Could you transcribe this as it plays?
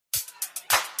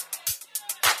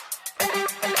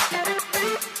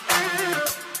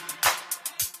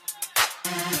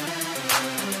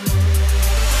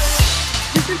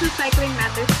is the Cycling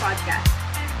Matters podcast.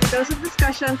 A dose of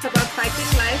discussions about cycling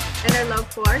life and our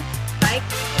love for bike.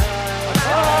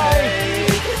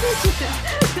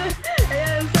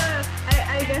 Ayan, so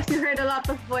I guess you heard a lot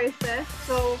of voices.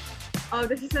 So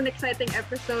this is an exciting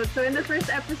episode. So in the first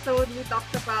episode, we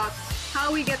talked about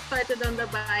how we get started on the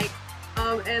bike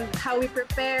and how we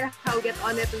prepare, how we get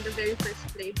on it in the very first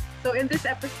place. So in this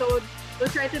episode, we'll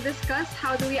try to discuss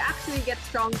how do we actually get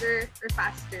stronger or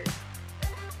faster.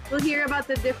 We'll hear about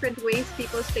the different ways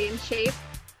people stay in shape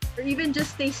or even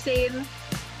just stay sane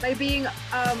by being,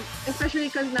 especially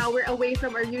because now we're away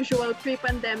from our usual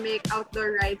pre-pandemic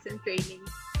outdoor rides and training.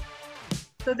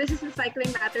 So this is the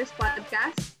Cycling Matters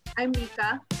podcast. I'm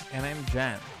Mika. And I'm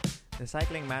Jan. The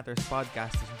Cycling Matters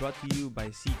podcast is brought to you by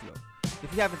Ciclo.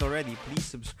 If you haven't already, please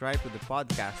subscribe to the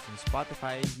podcast on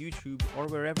Spotify, YouTube, or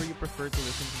wherever you prefer to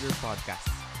listen to your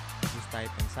podcasts. Just type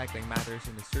in Cycling Matters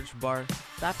in the search bar,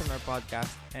 tap on our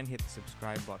podcast, and hit the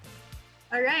subscribe button.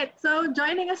 All right, so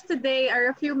joining us today are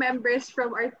a few members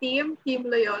from our team, Team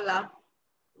Loyola.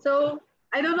 So,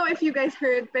 I don't know if you guys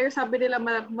heard, pero sabi nila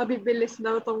mabibilis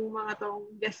daw tong mga tong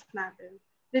guests natin.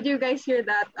 Did you guys hear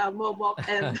that, Momok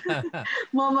and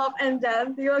Momok and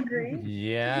Jan? Do you agree?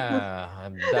 Yeah,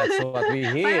 that's what we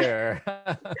hear.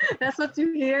 That's what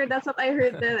you hear. That's what I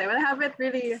heard then. But I haven't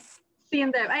really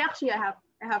seen them. I have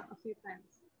a few times.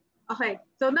 Okay,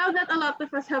 so now that a lot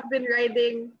of us have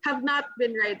not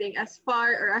been riding as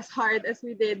far or as hard as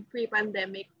we did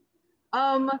pre-pandemic,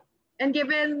 and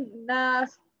given na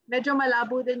medyo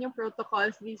malabo din yung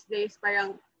protocols these days,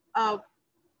 parang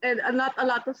and not a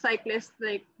lot of cyclists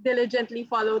like diligently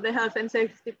follow the health and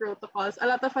safety protocols. A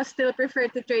lot of us still prefer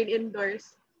to train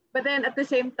indoors. But then at the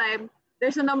same time,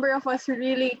 there's a number of us who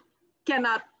really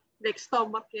cannot like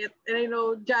stomach it. And I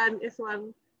know Jan is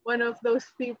one of those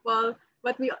people.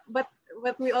 But we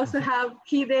also have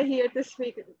Hide here to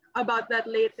speak about that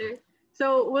later.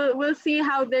 So we'll see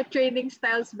how their training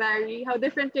styles vary, how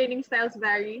different training styles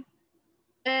vary,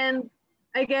 and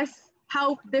I guess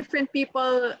how different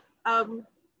people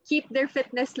keep their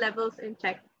fitness levels in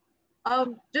check. I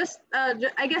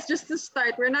guess just to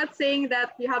start, we're not saying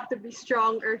that you have to be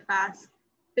strong or fast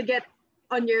to get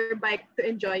on your bike to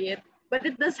enjoy it, but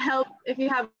it does help if you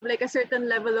have like a certain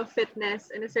level of fitness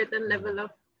and a certain level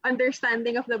of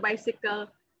understanding of the bicycle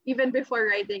even before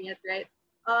riding it, right?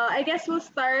 I guess we'll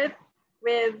start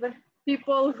with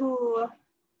people who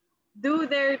do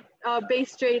their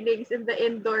base trainings in the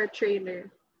indoor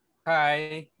trainer.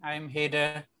 Hi, I'm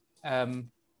Hede.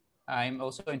 I'm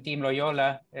also in Team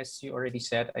Loyola, as you already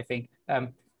said, I think.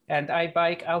 And I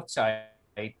bike outside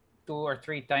 2 or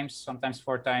 3 times, sometimes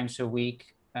 4 times a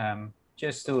week,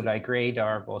 just to like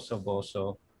Radar,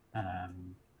 Boso,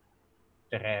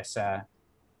 Teresa,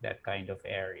 that kind of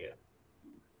area.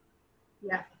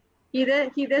 Yeah.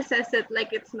 Hide says it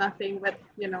like it's nothing, but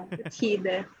you know, it's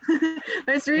Hide.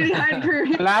 It's really hard for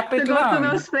me to go to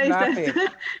those places.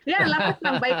 Yeah, lapit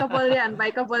lang. Bikeable yan.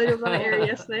 Bikeable yung mga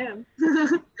areas na yan.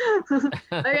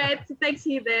 Alright, so thanks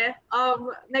Hide.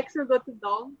 Next we'll go to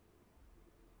Dom.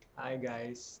 Hi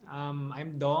guys,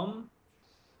 I'm Dom.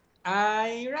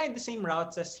 I ride the same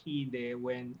routes as Hide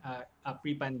when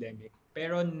pre-pandemic.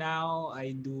 Pero now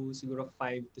I do siguro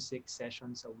 5 to 6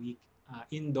 sessions a week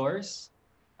indoors.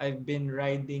 I've been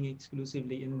riding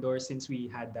exclusively indoors since we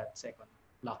had that second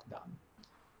lockdown.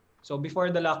 So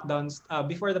before the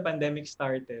pandemic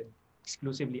started,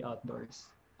 exclusively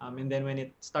outdoors. And then when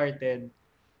it started,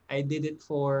 I did it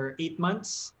for 8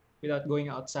 months without going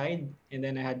outside. And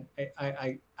then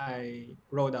I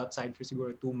rode outside for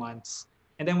siguro 2 months.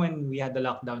 And then when we had the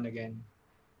lockdown again,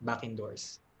 back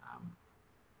indoors.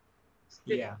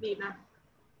 Yeah.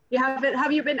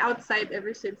 Have you been outside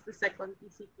ever since the second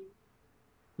PCP?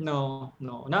 No,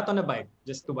 not on a bike,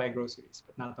 just to buy groceries,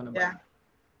 but not on a bike. Yeah.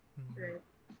 Right.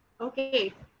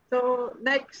 Okay, so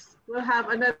next we'll have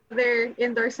another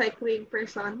indoor cycling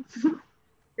person,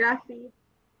 Rafi.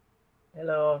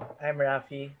 Hello, I'm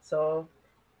Rafi. So,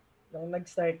 nung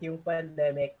nag-start yung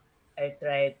pandemic, I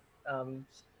tried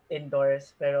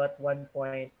indoors, pero at one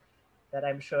point that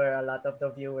I'm sure a lot of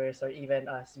the viewers or even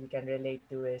us, we can relate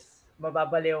to is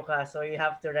mababaliw ka, so you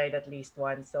have to ride at least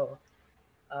once. So,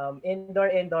 indoor,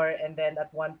 and then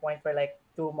at one point for like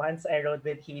 2 months, I rode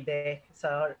with Hide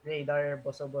sa Radar,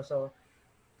 Boso,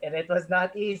 and it was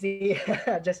not easy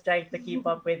just trying to keep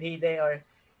up with Hide or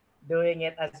doing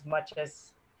it as much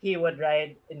as he would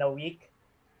ride in a week.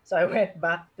 So I went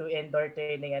back to indoor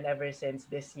training, and ever since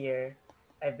this year,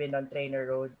 I've been on Trainer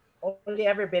Road. Only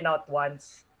ever been out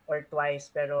once or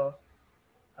twice, pero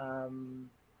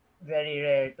very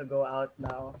rare to go out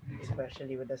now,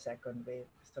 especially with the second wave.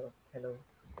 So, hello.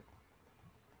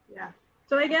 Yeah.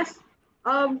 So I guess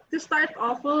To start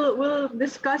off, we'll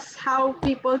discuss how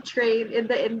people train in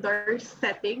the indoor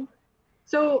setting.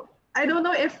 So I don't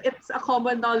know if it's a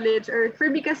common knowledge or for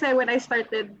me kasi when I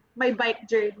started my bike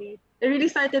journey, it really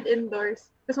started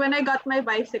indoors. Because when I got my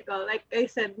bicycle, like I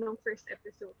said no first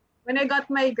episode, when I got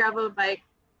my gravel bike,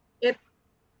 it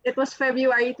it was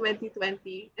February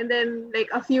 2020. And then like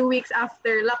a few weeks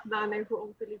after lockdown, I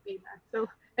buong Pilipinas. So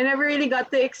I never really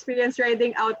got to experience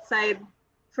riding outside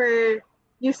for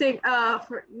using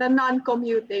for the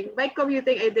non-commuting. By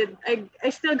commuting I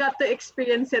still got to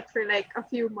experience it for like a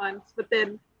few months, but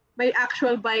then my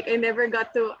actual bike I never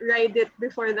got to ride it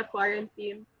before the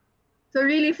quarantine. So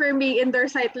really for me indoor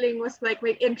cycling was like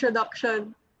my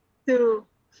introduction to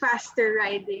faster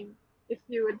riding, if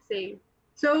you would say.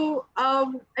 So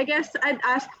I guess I'd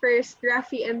ask first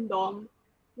Rafi and Dom,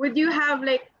 would you have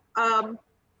like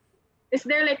is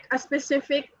there like a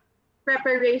specific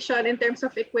preparation in terms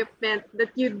of equipment that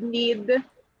you'd need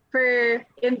for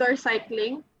indoor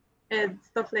cycling and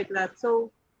stuff like that?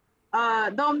 So,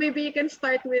 Dom, maybe you can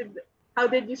start with how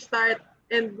did you start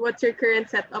and what's your current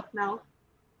setup now?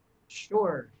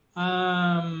 Sure.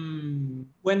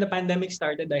 When the pandemic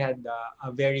started, I had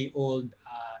a very old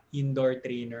indoor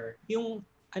trainer. Yung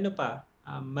ano pa,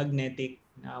 magnetic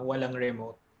na walang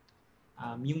remote.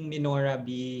 Yung Minora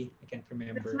B, I can't That's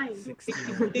remember. mine.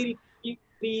 16.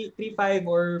 3.5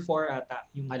 or 4 ata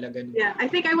yung halaga nun. Yeah, I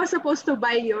think I was supposed to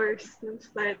buy yours nung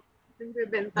start. Yung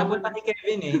bibenta mo Napunta na. ni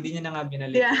Kevin hindi niya na nga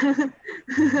binalik. Yeah.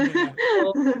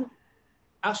 So,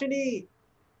 actually,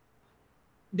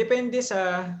 depende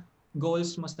sa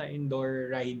goals mo sa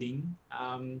indoor riding.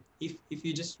 If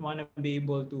you just want to be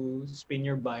able to spin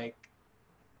your bike,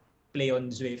 play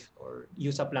on Zwift or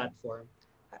use a platform,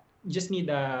 you just need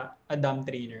a dumb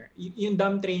trainer. Yung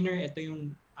dumb trainer, ito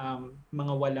yung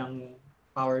mga walang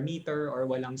power meter or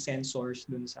walang sensors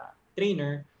dun sa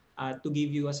trainer to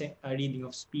give you a reading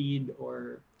of speed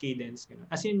or cadence. Ganun.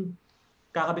 As in,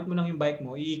 kakabit mo lang yung bike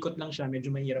mo, iikot lang siya,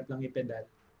 medyo mahirap lang i-pedal.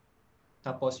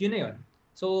 Tapos, yun na yun.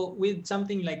 So, with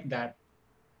something like that,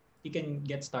 you can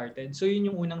get started. So, yun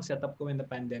yung unang setup ko when the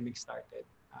pandemic started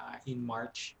in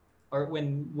March or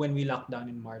when we locked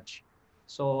down in March.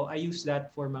 So, I used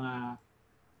that for mga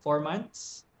 4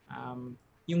 months.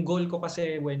 Yung goal ko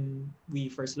kasi when we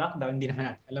first lockdown, hindi naman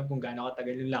natin alam kung gaano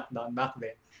katagal yung lockdown back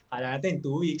then. Kala natin 2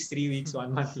 weeks, 3 weeks,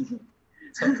 1 month.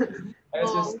 So, I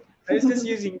was just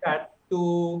using that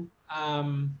to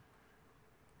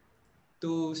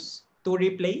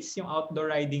replace yung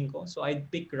outdoor riding ko. So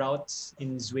I'd pick routes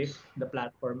in Zwift, the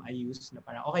platform I use na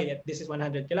parang, okay, this is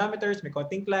 100 kilometers, may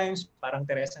konting climbs, parang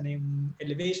Teresa na yung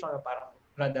elevation, or parang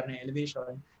radar na yung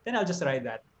elevation. Then I'll just ride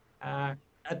that.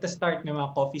 At the start, may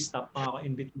mga coffee stop pa ako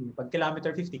in between. Pag kilometer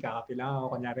 50, kakapi lang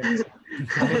ako. Kunyari,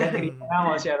 kami na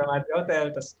ako, Sierra Madre Hotel,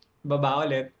 tapos baba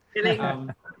ulit.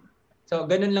 So,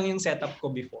 ganun lang yung setup ko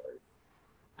before.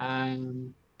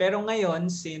 Pero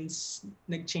ngayon, since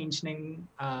nag-change na yung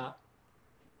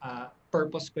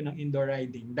purpose ko ng indoor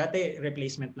riding, dati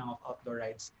replacement lang of outdoor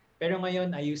rides. Pero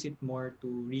ngayon, I use it more to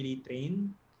really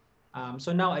train. So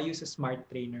now, I use a smart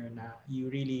trainer na you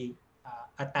really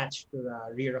attach to the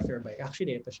rear of your bike.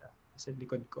 Actually, ito siya. Sa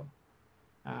likod ko.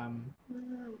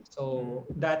 So,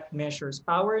 that measures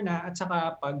power na at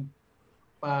saka pag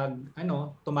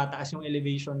tumataas yung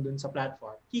elevation dun sa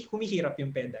platform, humihirap yung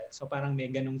pedal. So, parang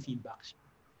may ganong feedback siya.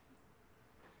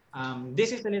 This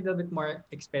is a little bit more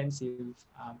expensive,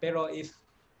 pero if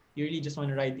you really just want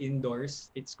to ride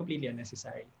indoors, it's completely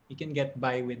unnecessary. You can get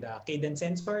by with a cadence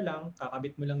sensor lang,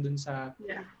 kakabit mo lang dun sa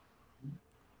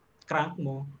crank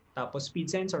mo, tapos speed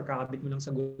sensor, kakabit mo lang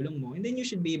sa gulong mo, and then you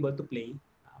should be able to play.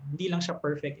 Hindi lang siya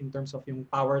perfect in terms of yung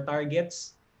power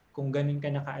targets, kung ganun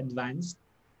ka naka-advanced,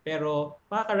 pero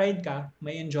makaka-ride ka,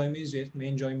 may enjoy mo yung Zwift,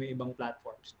 may enjoy mo yung ibang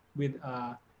platforms with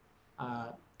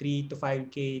 3 to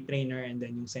 5K trainer and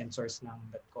then yung sensors lang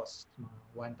that cost mga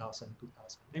 1,000,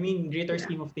 2,000. I mean, greater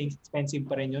scheme of things, expensive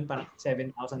pa rin yun, parang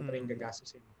 7,000 pa rin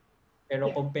gagastusin. Pero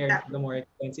compared to the more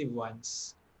expensive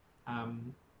ones,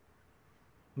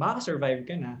 makaka-survive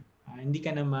ka na. Hindi ka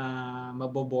na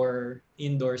mabobore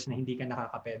indoors na hindi ka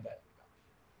nakaka-pedal.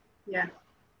 Yeah.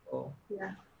 So,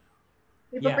 yeah.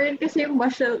 Iba pa rin kasi yung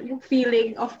muscle, yung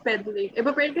feeling of pedaling.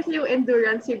 Iba pa rin kasi yung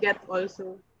endurance you get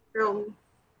also from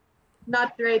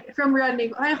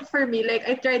running. For me, like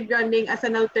I tried running as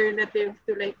an alternative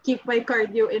to like keep my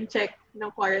cardio in check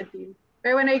ng quarantine.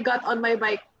 Pero when I got on my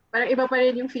bike, parang iba pa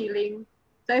rin yung feeling.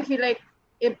 So I feel like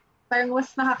parang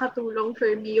mas nakakatulong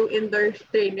for me yung indoor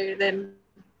trainer than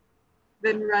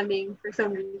running for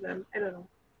some reason. I don't know.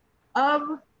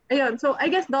 Ayun. So I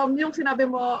guess Dom, yung sinabi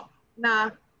mo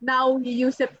na now you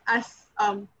use it as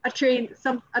a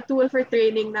tool for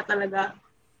training na talaga.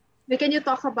 Like, can you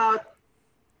talk about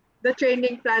the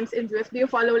training plans in Zwift? Do you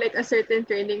follow like a certain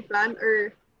training plan,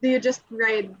 or do you just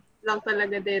ride lang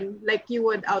talaga din like you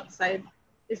would outside?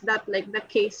 Is that like the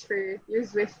case for your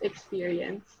Zwift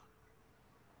experience?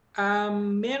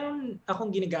 Meron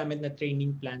akong ginagamit na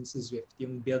training plan sa Zwift,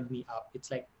 yung Build Me Up.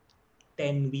 It's like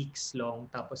 10 weeks long.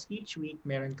 Tapos each week,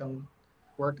 meron kang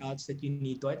workouts that you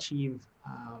need to achieve.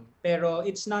 Pero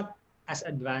it's not as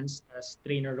advanced as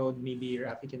Trainer Road. Maybe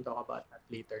Rafi can talk about that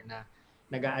later, na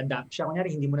nag-a-adapt siya.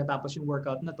 Kunyari, hindi mo natapos yung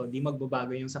workout na to, di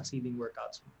magbabago yung succeeding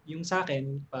workouts mo. Yung sa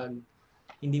akin, pag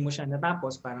hindi mo siya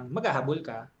natapos, parang maghahabol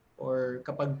ka. Or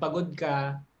kapag pagod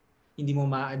ka, hindi mo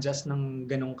ma-adjust ng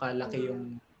ganong kalaki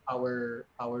yung power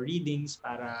readings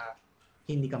para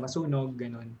hindi ka masunog,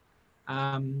 ganon.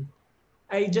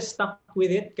 I just stuck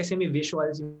with it kasi may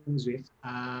visuals yung Zwift.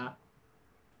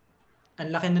 Ang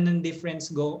laki na ng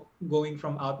difference going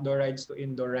from outdoor rides to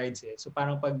indoor rides eh. So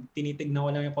parang pag tinitignan ko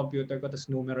lang yung computer ko tapos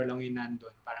numero lang yung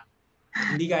nandun, parang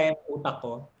hindi kaya ng utak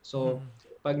ko. So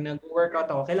pag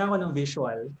nag-workout ako, kailangan ko ng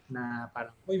visual na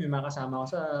parang, uy, may mga kasama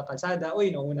ko sa kalsada,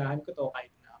 uy, nauunahan ko to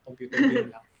kahit na computer game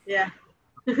lang. Yeah.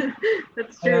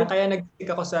 That's true. Kaya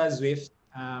nag-stick ako sa Zwift.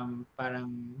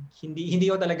 Parang hindi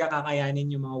ko talaga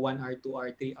kakayanin yung mga 1 hour, 2 hour,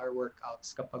 3 hour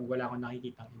workouts kapag wala akong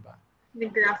nakikitang iba.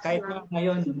 Kahit na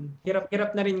ngayon, hirap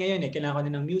na rin ngayon eh. Kailangan ko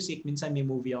din ng music. Minsan may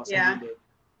movie ako sa gilid.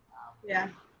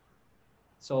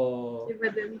 So,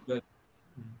 good.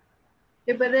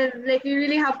 But then, like, you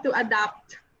really have to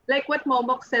adapt. Like what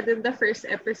Momok said in the first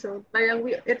episode. Parang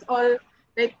it's all,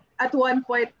 like, at one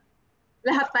point,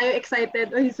 lahat tayo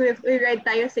excited. Zwift, ride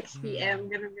tayo 6 p.m.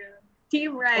 Ganun.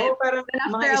 Team ride. Oh, parang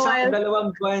mga while,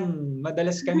 1-2 buwan,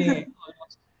 madalas kami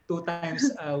almost 2 times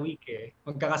a week eh.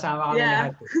 Magkakasama kami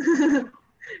lahat.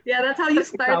 Yeah, that's how you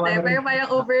start eh. Pero parang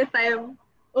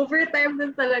overtime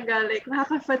din talaga. Like,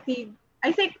 nakaka-fatigue.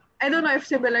 I don't know if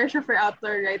similar siya for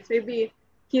outdoor rides. Maybe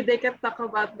Hide can talk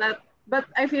about that. But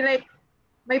I feel like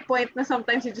my point na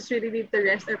sometimes you just really need to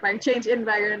rest or parang change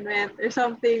environment or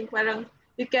something. Parang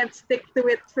you can't stick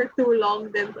to it for too long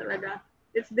din talaga.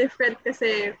 It's different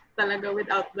kasi talaga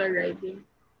with outdoor riding.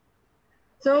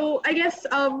 So I guess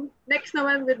next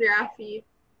naman with Rafi,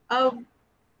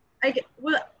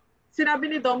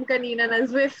 sinabi ni Dom kanina na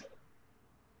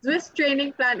Zwift's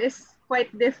training plan is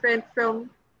quite different from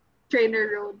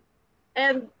Trainer Road.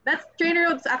 And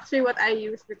Trainer Road's actually what I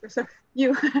use because of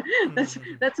you.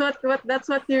 that's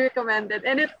what you recommended.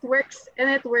 And it works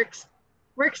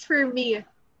for me.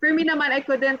 For me naman, I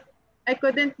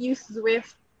couldn't use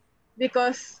Zwift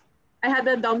because I had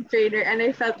a dumb trainer and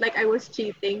I felt like I was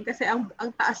cheating kasi ang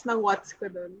taas ng watts ko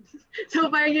dun.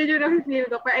 So parang yun yung na-feel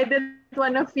ko. But I didn't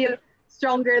want to feel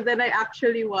stronger than I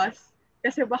actually was.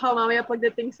 Kasi baka mamaya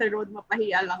pagdating sa road,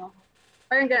 mapahiya lang ako.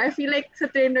 Parang I feel like sa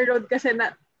Trainer Road kasi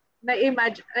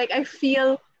na-imagine, like I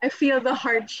feel the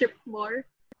hardship more.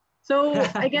 So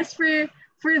I guess for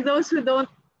those who don't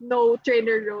know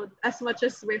Trainer Road as much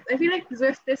as Zwift, I feel like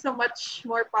Zwift is a much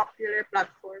more popular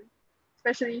platform,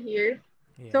 especially here.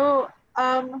 Yeah. So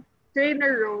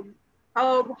Trainer Road,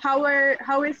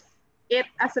 how is it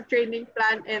as a training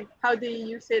plan, and how do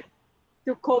you use it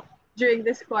to cope during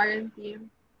this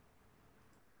quarantine?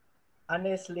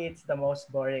 Honestly, it's the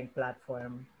most boring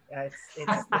platform. It's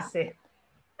the same.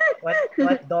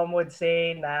 What Dom would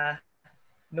say na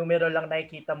numero lang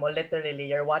nakikita mo. Literally,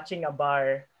 you're watching a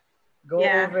bar. Go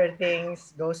over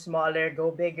things, go smaller,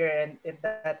 go bigger, and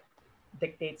that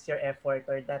dictates your effort,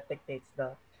 or that dictates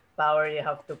the power you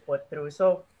have to put through.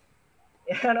 So,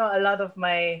 a lot of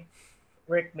my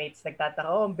workmates nagtataka,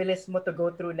 oh, ang bilis mo to go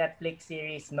through Netflix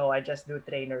series. No, I just do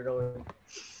Trainer Road.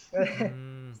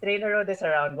 Trainer Road is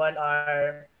around 1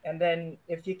 hour. And then,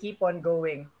 if you keep on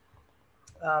going,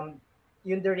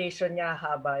 yung duration niya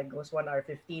haba. It goes 1 hour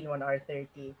 15, 1 hour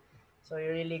 30. So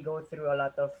you really go through a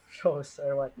lot of shows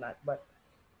or whatnot. But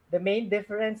the main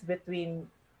difference between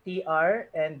TR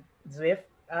and Zwift,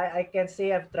 I can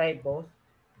say I've tried both.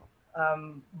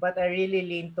 But I really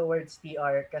lean towards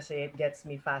TR kasi it gets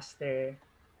me faster.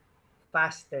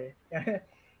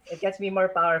 It gets me more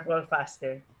powerful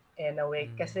faster in a way.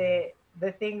 Kasi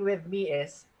the thing with me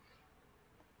is,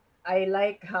 I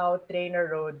like how Trainer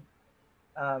Road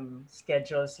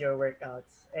schedules your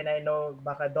workouts. And I know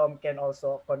baka Dom can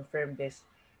also confirm this.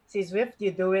 Si Zwift,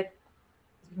 you do it,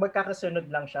 magkakasunod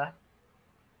lang siya.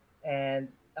 And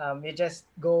you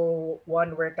just go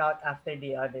one workout after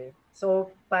the other.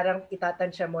 So parang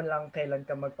itatansya mo lang kailan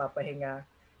ka magpapahinga.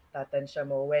 Tatansya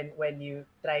mo when you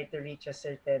try to reach a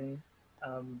certain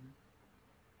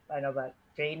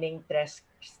training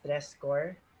stress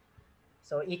score.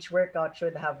 So each workout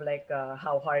should have like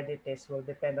how hard it is will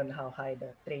depend on how high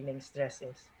the training stress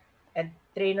is. And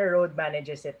trainer road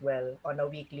manages it well on a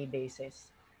weekly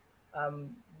basis.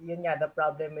 Yun nga, the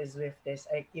problem is with this,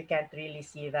 you can't really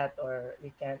see that, or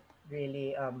you can't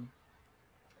really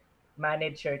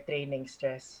manage your training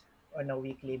stress on a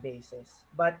weekly basis.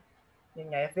 But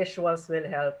yun nga, if visuals will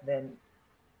help, then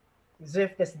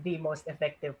Zwift is the most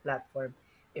effective platform.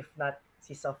 If not,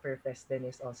 si Sufferfest then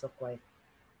is also quite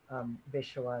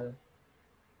visual.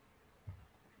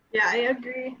 Yeah, I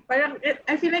agree. Parang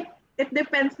I feel like it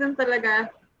depends din talaga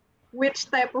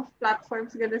which type of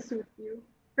platform's gonna suit you.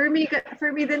 For me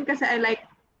din kasi I like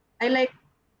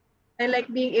I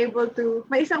like being able to,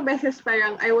 may isang beses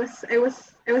parang I was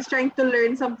trying to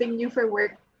learn something new for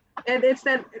work. And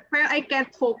instead, parang I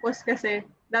can't focus kasi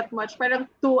that much. Parang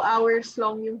 2 hours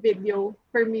long yung video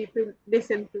for me to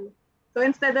listen to. So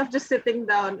instead of just sitting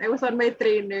down, I was on my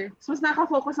trainer. So mas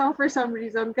nakafocus ako for some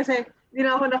reason kasi hindi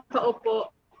na ako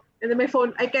nakaupo. And then my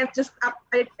phone, I can't just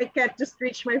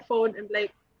reach my phone and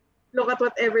like look at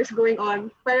whatever's going on.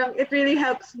 Parang it really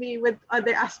helps me with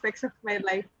other aspects of my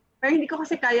life. Parang hindi ko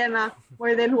kasi kaya na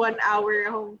more than 1 hour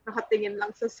akong nakatingin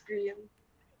lang sa screen.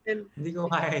 And Hindi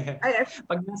ko kaya. I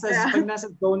Pag Yeah.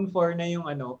 nasa zone 4 na yung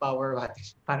power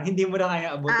wattage, parang hindi mo na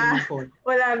kaya abutin yung phone.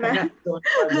 wala Pag na. nasa zone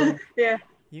 4 doon, Yeah.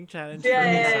 Yung challenge Yeah,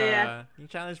 for me yeah, sa yeah. yung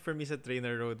challenge for me sa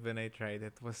trainer road when I tried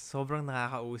it was sobrang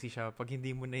nakaka-OC siya pag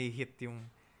hindi mo na-hit yung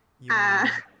Ah.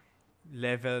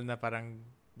 level na parang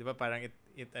 'di ba parang it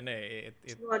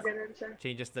Mga ganun siya.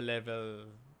 changes the level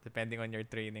depending on your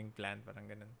training plan, parang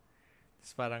ganun.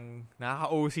 Tapos parang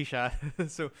nakaka-OC siya.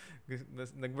 So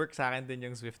nag-work sa akin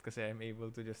din yung Zwift kasi I'm able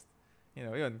to just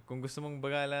yun, kung gusto mong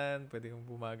bagalan, pwede kang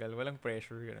bumagal, walang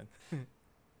pressure ganun.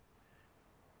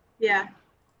 Yeah.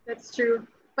 That's true.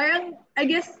 Parang I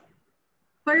guess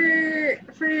for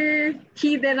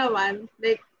Hide naman,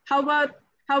 like how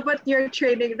about your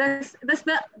training? Does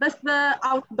the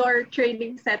outdoor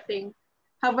training setting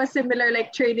have a similar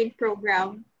like training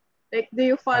program? Like do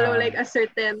you follow like a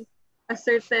certain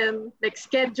like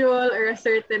schedule or a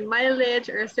certain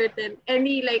mileage or a certain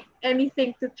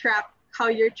anything to track how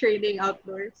you're training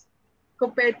outdoors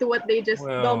compared to what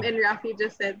Dom and Rafi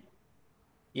just said?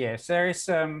 Yes, there is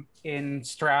in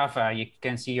Strava, you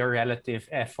can see your relative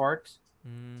effort.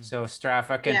 So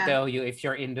Strava can tell you if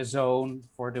you're in the zone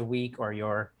for the week or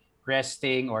you're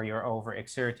resting or you're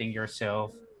overexerting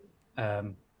yourself.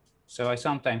 So I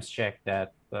sometimes check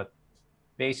that, but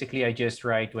basically I just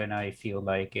write when I feel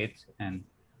like it and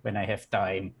when I have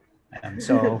time.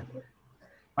 So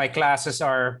my classes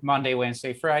are Monday,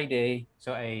 Wednesday, Friday.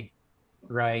 So I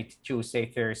write Tuesday,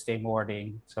 Thursday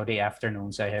morning. So the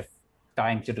afternoons I have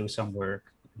time to do some work.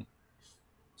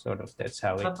 Sort of that's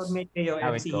how kapag may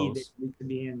how it KOFC, goes. ibig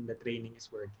sabihin the training is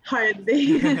working. Hard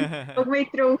day. Pag may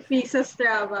trophy sa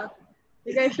Strava,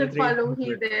 you guys should The training follow is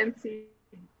working. Hide and see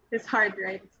his hard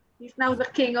rides. He's now the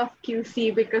king of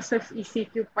QC because of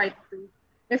ECQ Part 2.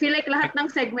 I feel like lahat ng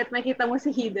segment makita mo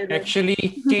si Hide doon. Actually,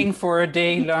 king for a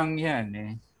day lang yan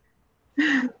eh.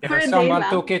 For a day Someone lang?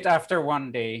 took it after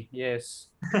one day. Yes.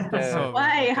 So,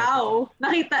 Why? How?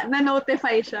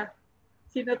 Na-notify siya.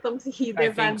 Sino tong si I Hide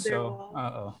think Van der so. Waal?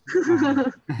 Uh-oh.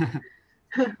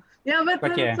 Yeah, but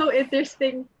But yeah. that's so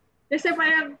interesting. Kasi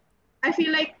parang, I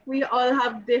feel like we all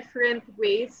have different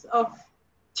ways of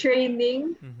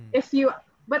training.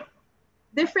 But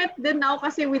different din now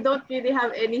kasi we don't really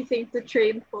have anything to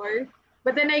train for.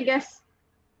 But then I guess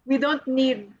we don't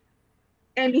need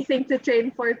anything to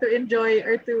train for to enjoy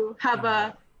or to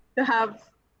have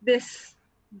this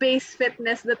base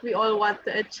fitness that we all want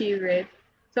to achieve, right?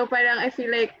 So parang I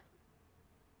feel like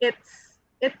it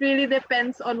really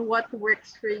depends on what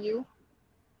works for you.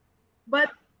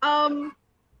 But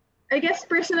I guess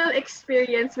personal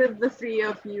experience with the three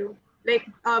of you, like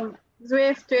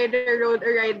Zwift, Trader Road,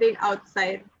 or riding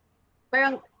outside.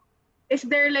 Parang is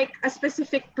there like a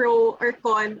specific pro or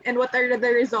con, and what are the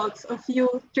results of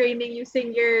you training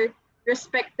using your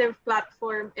respective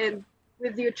platform and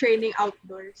with you training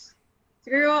outdoors?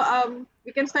 Siguro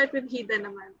we can start with Hida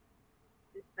naman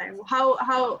this time.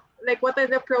 How like what are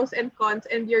the pros and cons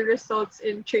and your results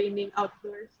in training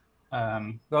outdoors?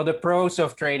 Well, the pros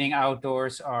of training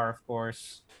outdoors are, of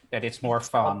course, that it's more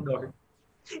fun. Outdoor.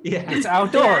 Yeah. It's Yeah,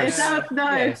 outdoors. it's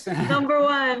outdoors. Yes. Number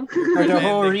one. For the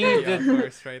whole Blending the reason.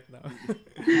 outdoors right now.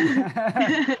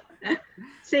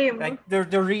 Same. Like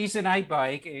the reason I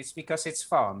bike is because it's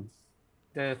fun.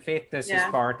 The fitness is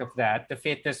Yeah. part of that. The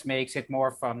fitness makes it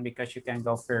more fun because you can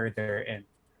go further and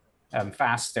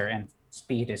faster, and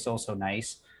speed is also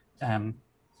nice.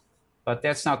 But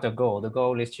that's not the goal. The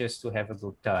goal is just to have a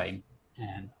good time,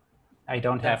 and I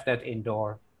don't have that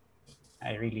indoor.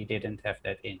 I really didn't have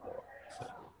that indoor. So,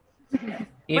 But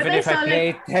even I if I saw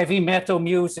played heavy metal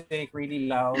music really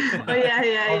loud, oh yeah,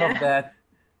 yeah, all of yeah. that,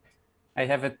 I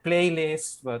have a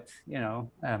playlist, but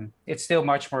it's still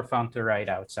much more fun to ride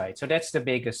outside. So that's the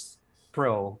biggest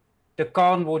pro. The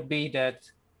con would be that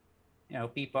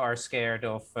people are scared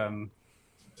of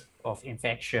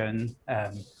infection,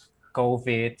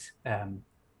 COVID.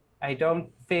 I don't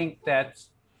think that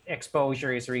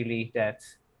exposure is really that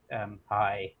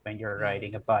high when you're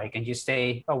riding a bike, and you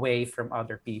stay away from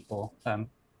other people.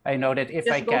 I know that if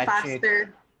I Just go catch it,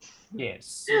 faster.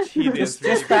 yes, Which he did just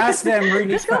really pass them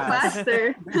really Just go fast.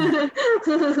 faster.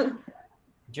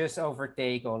 Just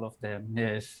overtake all of them.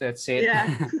 Yes, that's it. Yeah.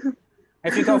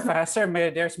 If you go faster,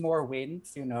 there's more wind,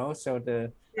 so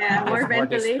Yeah, more it's more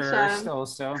dispersed ventilation.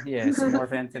 also. Yes, more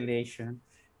ventilation.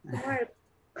 Smart.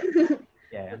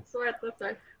 Yeah. That's smart. That's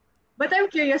smart. But I'm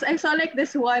curious. I saw like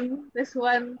this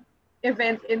one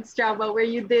event in Strava where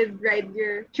you did ride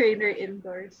your trainer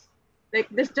indoors. Like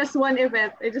there's just one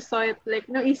event. I just saw it like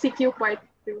no ECQ part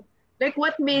two. Like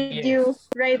what made you Yes.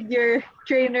 ride your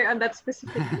trainer on that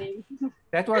specific day?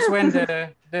 That was when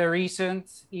the recent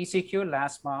ECQ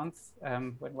last month,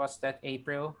 when was that,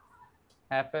 April,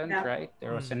 happened, Yeah. right?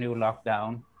 There was a Mm. new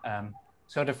lockdown.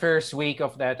 So the first week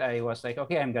of that, I was like,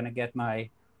 okay, I'm gonna get my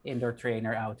indoor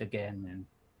trainer out again and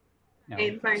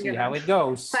Ayun, parang see ganon. how it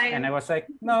goes. And Fine. I was like,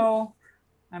 no,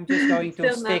 I'm just going to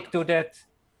Still stick not. to that.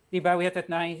 Diba, we had that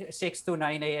 6 to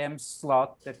 9 a.m.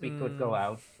 slot that we could go Mm.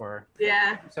 out for.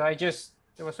 Yeah. So it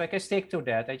was like I stick to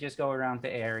that. I just go around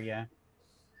the area,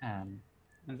 and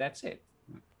that's it.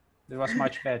 It was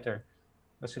much better.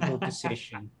 It was a good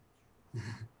decision.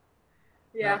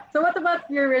 Yeah. So what about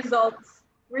your results?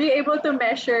 Were you able to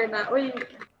measure na, uy,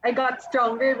 I got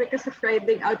stronger because of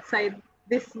riding outside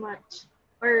this much?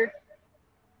 Or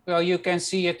Well, you can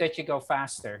see it that you go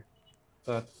faster,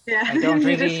 but yeah, I don't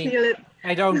you just really. feel it.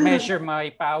 I don't measure my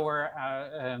power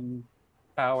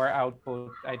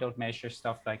output. I don't measure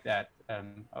stuff like that.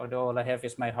 Although all I have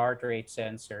is my heart rate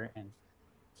sensor and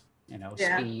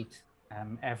Yeah. speed,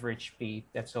 average speed.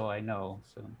 That's all I know.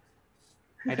 So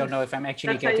I don't know if I'm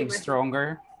actually That's how you getting measure. stronger.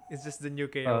 It's just the new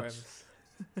But KOMs.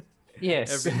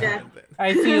 yes, Every now Yeah. and then.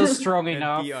 I feel strong And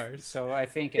enough. PRs. So I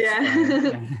think it's Yeah.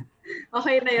 fine.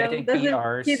 Okay na yun. Getting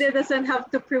PRs. He doesn't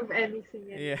have to prove anything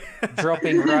Yeah. anymore.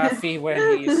 Dropping Rafi when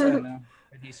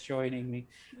he's joining me.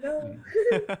 No.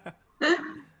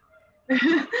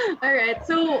 All right.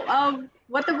 So,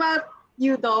 what about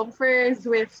you, Dom, for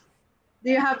Zwift? Do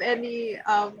you have any,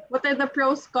 what are the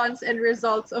pros, cons, and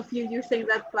results of you using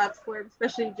that platform,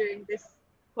 especially during this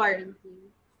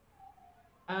quarantine?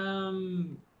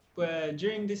 Well,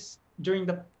 during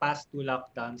the past two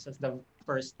lockdowns, that's the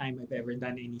first time I've ever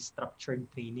done any structured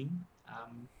training.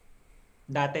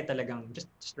 Dati talagang just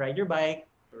ride your bike,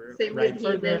 or Same ride with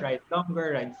further, Eden. ride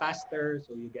longer, ride faster.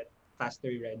 So you get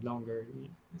faster, you ride longer,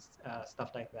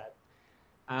 stuff like that.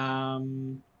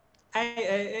 Um,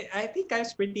 I think I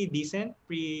was pretty decent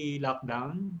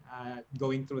pre-lockdown.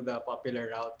 Going through the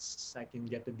popular routes, I can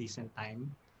get a decent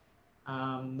time.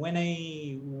 When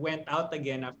I went out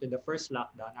again after the first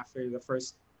lockdown, after the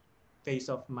first phase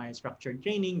of my structured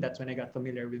training, that's when I got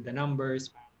familiar with the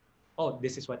numbers. Oh,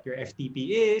 this is what your FTP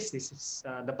is. This is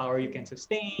the power you can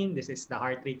sustain. This is the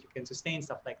heart rate you can sustain,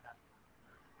 stuff like that.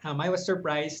 I was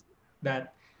surprised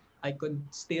that I could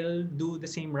still do the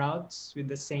same routes with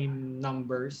the same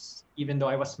numbers, even though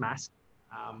I was masked.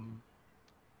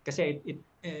 Kasi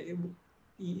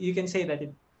you can say that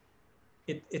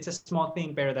it's a small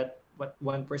thing, pero that what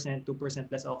 1%,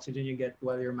 2% less oxygen you get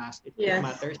while you're masked, it Yes.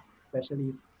 matters,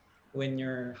 especially when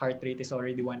your heart rate is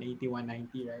already 180,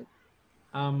 190, right?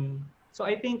 So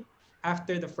I think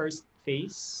after the first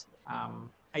phase,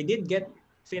 I did get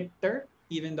fitter,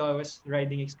 even though I was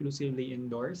riding exclusively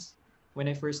indoors. When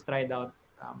I first tried out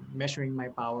measuring my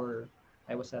power,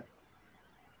 I was at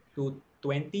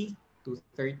 220,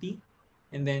 230.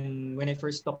 And then when I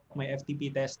first took my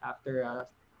FTP test after,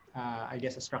 I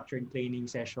guess, a structured training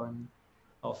session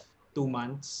of 2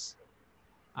 months,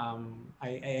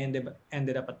 I ended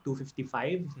up at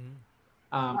 255. Mm.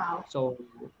 Wow. So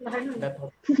that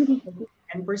was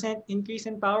 10% increase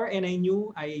in power, and I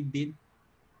knew I did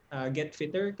get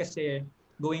fitter kasi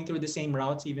going through the same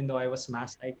routes, even though I was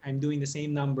masked, I'm doing the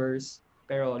same numbers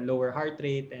pero lower heart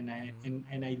rate, and I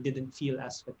didn't feel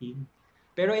as fatigued.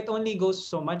 Pero it only goes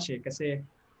so much kasi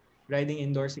riding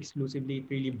indoors exclusively,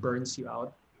 it really burns you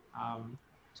out.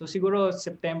 So siguro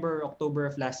September, October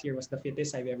of last year was the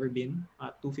fittest I've ever been.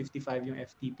 255 yung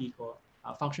FTP ko.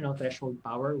 Functional threshold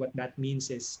power. What that means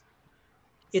is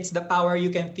it's the power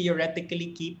you can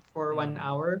theoretically keep for 1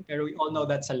 hour, pero we all know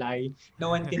that's a lie.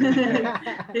 No one can keep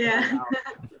that Yeah. 1 hour.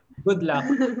 Good luck.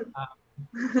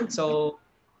 So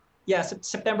yeah,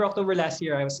 September, October last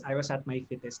year, I was at my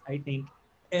fittest. I think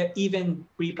even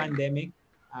pre-pandemic.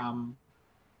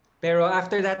 Pero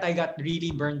after that, I got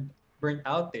really burnt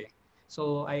out. Eh.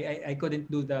 So I couldn't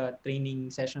do the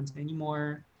training sessions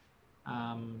anymore.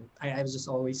 I was just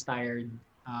always tired.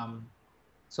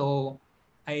 So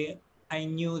I I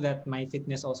knew that my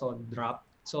fitness also dropped.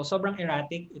 So sobrang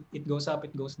erratic. It goes up,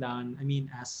 it goes down. I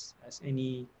mean, as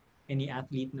any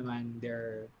athlete naman, there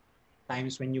are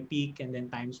times when you peak and then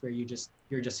times where you're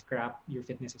just crap. Your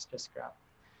fitness is just crap.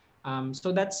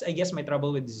 So that's, I guess, my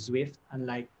trouble with Zwift.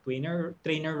 Unlike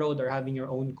trainer road or having your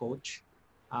own coach,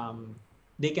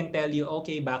 they can tell you,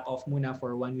 okay, back off muna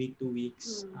for 1 week, 2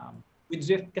 weeks. With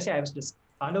Zwift, kasi I was just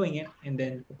following it, and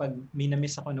then kapag may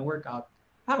na-miss ako na workout,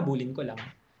 habulin ko lang.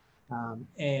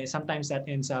 Sometimes that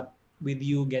ends up with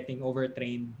you getting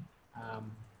overtrained.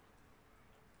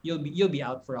 You'll be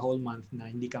out for a whole month na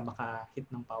hindi ka maka-hit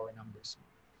ng power numbers.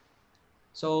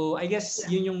 So I guess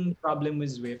yun yung problem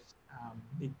with Zwift.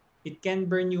 It can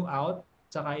burn you out.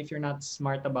 Saka if you're not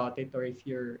smart about it, or if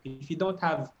you don't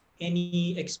have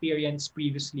any experience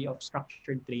previously of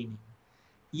structured training,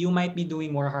 you might be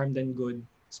doing more harm than good,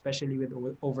 especially with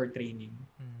overtraining.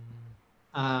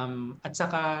 At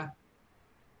saka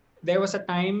there was a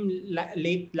time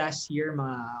late last year,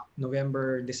 mga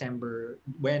November, December,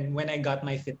 when I got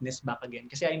my fitness back again.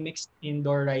 Kasi I mixed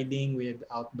indoor riding with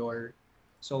outdoor.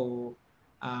 So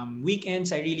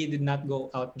weekends, I really did not go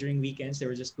out during weekends. There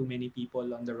were just too many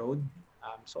people on the road.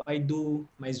 So I do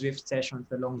my Zwift sessions,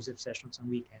 the long Zwift sessions on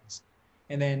weekends.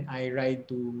 And then I ride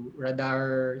to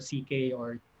Radar, CK,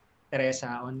 or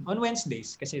Teresa on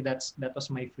Wednesdays kasi that was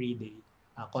my free day,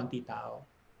 konti tao.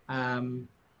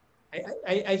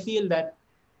 I feel that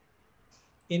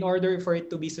in order for it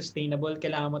to be sustainable,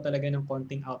 kailangan mo talaga ng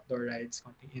konting outdoor rides,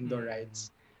 konting indoor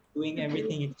rides. Doing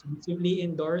everything exclusively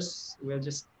indoors will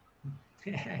just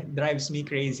drives me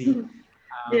crazy.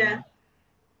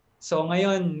 So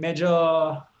ngayon, medyo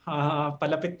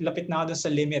palapit-lapit na ako dun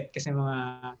sa limit kasi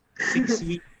mga 6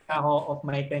 weeks ako of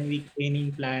my 10-week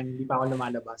training plan, hindi pa ako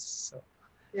lumalabas. So,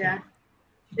 yeah.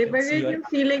 Diba rin yung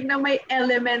feeling na may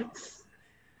elements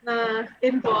na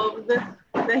involved?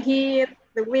 The heat,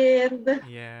 the wind,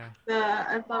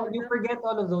 you forget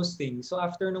all of those things. So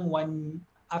after nung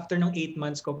 8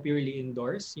 months ko purely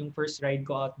indoors, yung first ride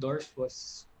ko outdoors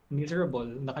was miserable.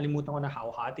 Nakalimutan ko na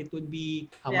how hot it would be,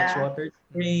 how much water to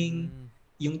bring.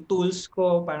 Yung tools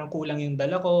ko, parang kulang yung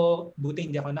dala ko. Buti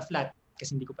hindi ako na-flat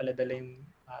kasi hindi ko pala dala yung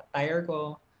tire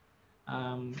ko.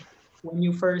 When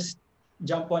you first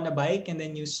jump on a bike and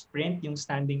then you sprint, yung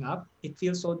standing up, it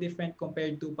feels so different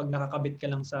compared to pag nakakabit ka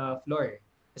lang sa floor.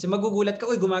 Kasi magugulat ka,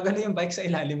 uy, gumagana yung bike sa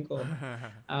ilalim ko.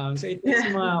 So it takes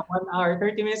mga 1 hour,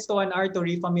 30 minutes to 1 hour to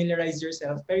refamiliarize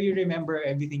yourself, pero you remember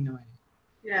everything naman.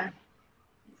 Yeah.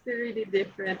 It's really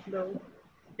different though.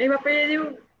 Iba pa yun yung,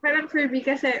 parang for me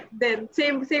kasi, then,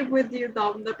 same with you,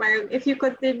 Dom, na parang if you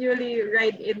continually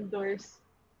ride indoors,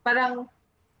 parang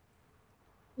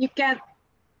you can't,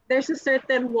 there's a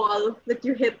certain wall that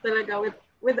you hit talaga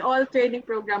with all training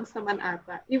programs naman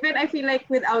ata. Even I feel like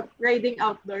without riding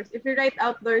outdoors, if you ride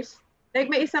outdoors, like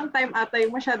may isang time ata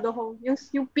yung masyado kong,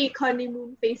 yung peak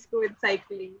honeymoon phase ko with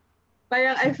cycling.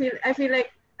 Parang I feel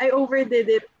like I overdid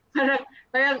it.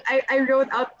 Parang I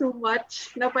rode out too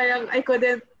much na parang I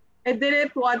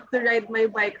didn't want to ride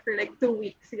my bike for like 2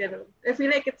 weeks. Ganun. I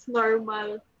feel like it's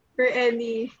normal for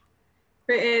any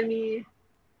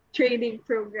training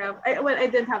program. I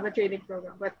didn't have a training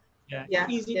program, but yeah,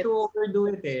 it's easy to overdo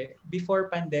it.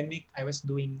 Before pandemic, I was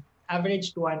doing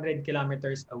average 200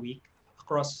 kilometers a week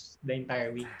across the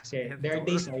entire week. Kasi there are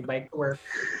days I bike to work.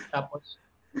 Tapos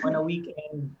on a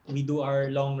weekend, we do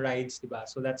our long rides, diba?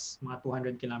 So that's mga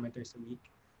 200 kilometers a week.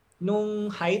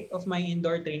 Nung height of my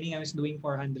indoor training, I was doing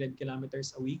 400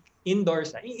 kilometers a week.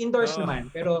 Indoors naman.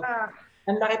 Pero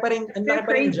ang laki pa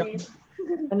rin jump.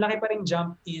 Ang laki pa rin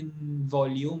jump in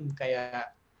volume. Kaya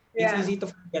it's easy to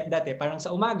forget that. Parang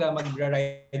sa umaga,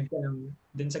 magra-ride ka lang.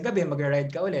 Then sa gabi, magra-ride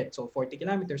ka ulit. So 40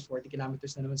 kilometers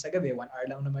na naman sa gabi. 1 hour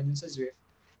lang naman yun sa Zwift.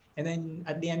 And then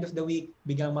at the end of the week,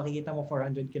 biglang makikita mo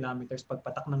 400 kilometers.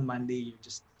 Pagpatak ng Monday, you're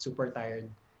just super tired.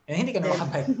 And hindi ka na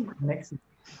makabike next week.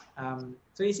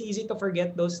 So it's easy to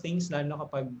forget those things, lalo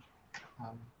kapag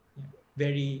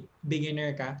very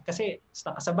beginner ka. Kasi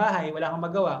stuck ka sa bahay, wala kang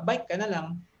magawa. Bike ka na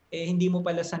lang. Hindi mo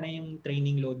pala sanay yung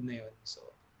training load na yun. So,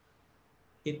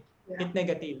 it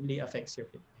negatively affects your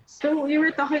fitness. So, you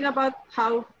were talking about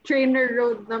how trainer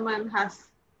road naman has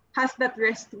that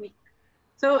rest week.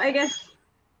 So, I guess,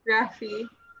 Rafi,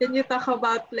 can you talk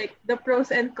about like the pros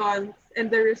and cons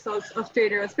and the results of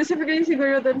Trainer Road? Specifically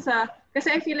siguro dun sa, kasi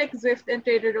I feel like Zwift and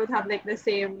Trainer Road have like the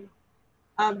same,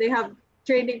 they have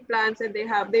training plans and they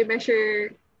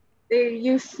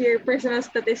use your personal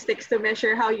statistics to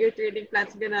measure how your training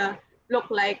plan's gonna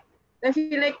look like. I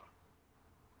feel like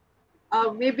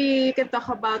maybe you can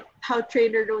talk about how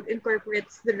Trainer Road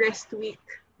incorporates the rest week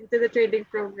into the training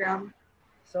program.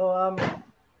 So,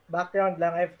 background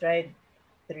lang, I've tried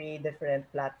 3 different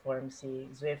platforms, si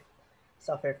Zwift,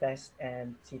 Sufferfest,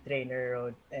 and si Trainer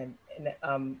Road. And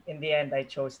in the end, I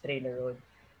chose Trainer Road.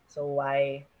 So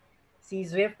why? Si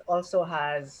Zwift also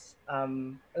has,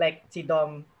 like si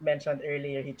Dom mentioned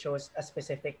earlier, he chose a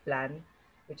specific plan,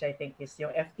 which I think is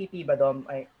yung FTP ba, Dom?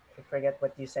 I forget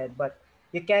what you said. But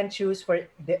you can choose for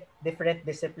different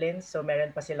disciplines. So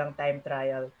meron pa silang time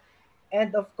trial.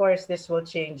 And of course, this will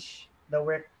change the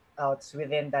workouts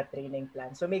within that training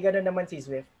plan. So may ganun naman si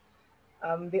Zwift.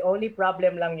 The only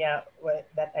problem lang niya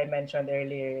that I mentioned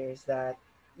earlier is that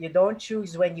you don't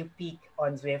choose when you peak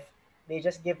on Zwift. They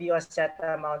just give you a set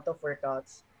amount of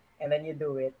workouts and then you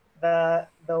do it. The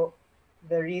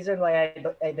reason why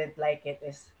I didn't like it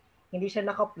is hindi siya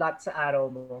naka-plot sa araw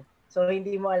mo. So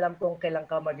hindi mo alam kung kailan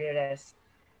ka magre-rest.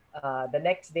 The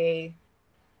next day,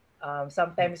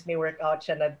 sometimes may workout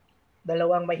siya na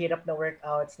dalawang mahirap na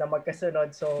workouts na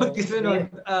magkasunod. So,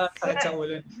 Magkasunod, sakit sa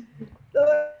ulo. So,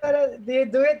 do you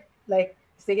do it like,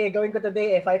 sige, gawin ko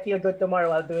today. If I feel good tomorrow,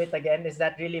 I'll do it again. Is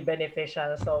that really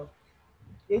beneficial? So,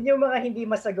 yun yung mga hindi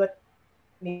masagot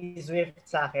ni Zwift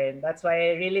sa akin. That's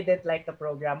why I really didn't like the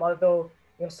program. Although,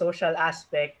 yung social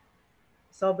aspect,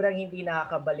 sobrang hindi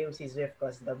nakakabaliw si Zwift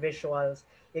because the visuals,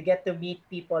 you get to meet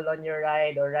people on your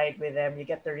ride or ride with them. You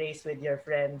get to race with your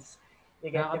friends. You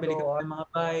get to Nakakabili go ka ng mga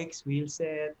bikes, wheel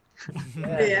set.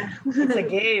 Yeah. It's a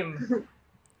game.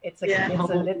 It's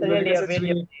literally a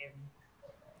video game.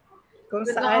 Kung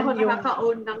Doon lang saan ako yung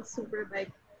nakaka-own ng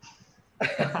superbike.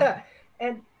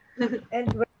 and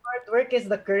when hard work is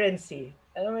the currency.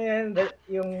 Alam mo yun,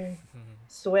 yung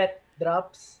sweat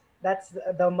drops, that's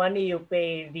the money you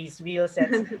pay these wheel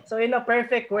sets. So in a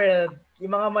perfect world,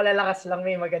 yung mga malalakas lang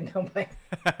may magandang bike.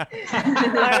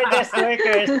 Hardest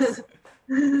workers.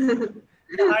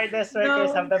 The hardest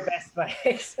workers have the best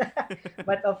bikes.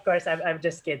 But of course, I'm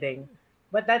just kidding.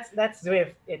 But that's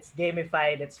Zwift. It's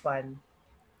gamified. It's fun.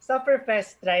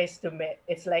 Sufferfest tries to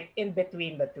it's like in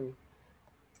between the two.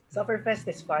 Sufferfest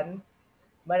is fun.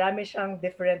 Marami siyang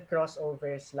different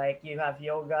crossovers. Like you have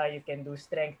yoga, you can do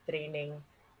strength training.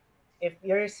 If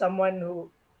you're someone who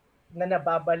na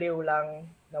nababaliw lang,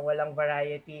 na walang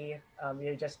variety,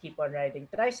 you just keep on riding,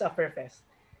 try Sufferfest.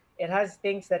 It has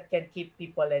things that can keep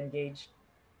people engaged.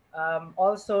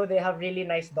 Also, they have really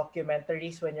nice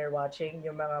documentaries when you're watching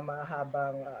yung mga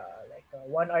mahabang like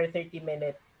 1 hour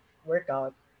 30-minute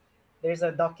workout. There's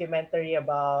a documentary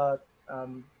about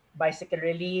bicycle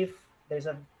relief.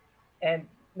 And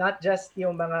not just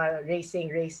yung mga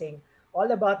racing, all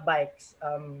about bikes,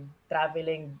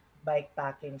 traveling, bike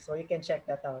packing. So you can check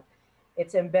that out.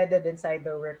 It's embedded inside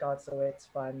the workout, so it's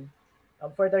fun.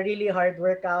 For the really hard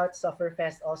workouts,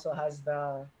 Sufferfest also has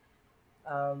the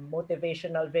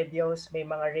motivational videos. May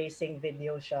mga racing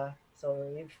videos siya. So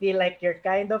you feel like you're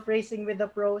kind of racing with the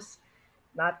pros.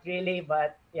 Not really,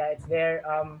 but yeah, it's there.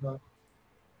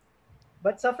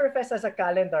 But Sufferfest has a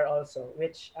calendar also,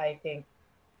 which I think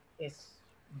is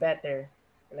better,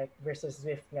 like versus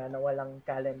Zwift nga na walang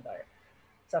calendar.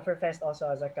 Sufferfest also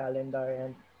has a calendar,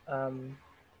 and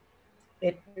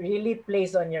it really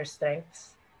plays on your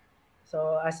strengths.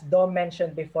 So as Dom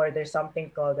mentioned before, there's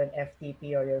something called an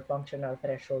FTP, or your functional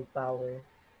threshold power,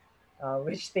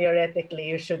 which theoretically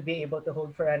you should be able to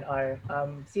hold for an hour.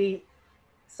 See,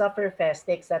 Sufferfest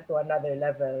takes that to another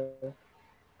level.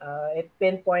 It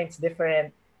pinpoints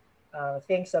different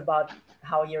things about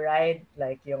how you ride,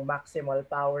 like yung maximum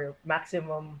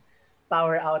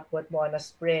power output mo on a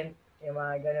sprint, yung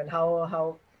mga ganun.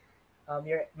 How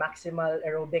your maximal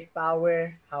aerobic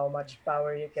power, how much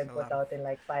power you can put out in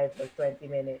like 5 or 20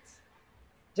 minutes.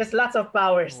 Just lots of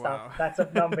power stuff, lots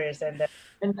of numbers. And then,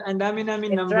 ang dami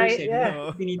namin It's numbers. right,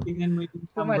 yeah. Tinitingnan mo yung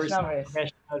Too much numbers ng numbers.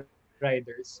 professional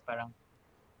riders. Parang,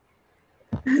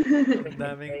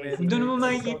 Daming Crazy. doon mo It's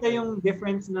makikita so yung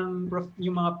difference ng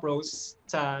yung mga pros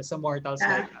sa mortals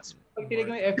Yeah. like us. Pag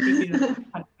tinignan mo yung FTP na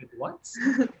 100 watts,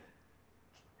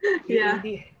 Yeah.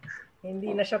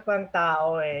 Hindi na siya pang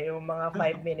tao eh. Yung mga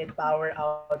 5-minute power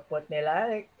output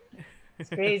nila, like, it's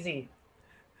crazy.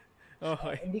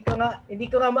 Okay. Hindi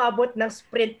ko nga maabot ng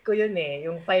sprint ko yun eh,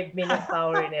 yung 5-minute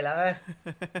power nila.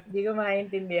 Hindi ko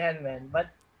maintindihan, man.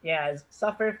 But yeah,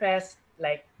 Sufferfest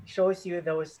like shows you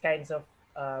those kinds of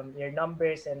your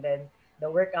numbers, and then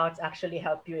the workouts actually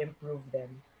help you improve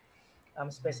them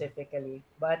specifically.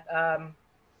 But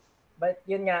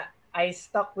yun nga, I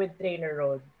stuck with Trainer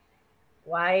Road.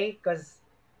 Why? Because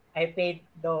I paid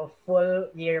the full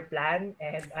year plan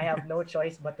and I have no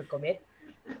choice but to commit.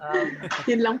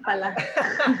 Yun lang pala.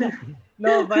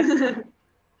 No, but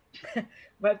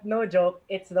no joke,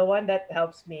 it's the one that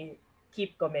helps me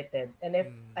keep committed. And if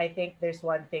I think there's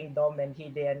one thing Dom and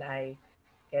Hide and I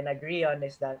can agree on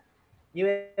is that you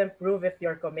improve if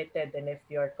you're committed and if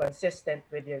you're consistent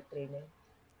with your training.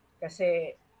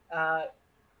 Kasi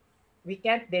we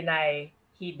can't deny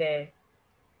Hide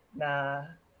na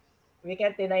we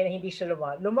can't deny na hindi siya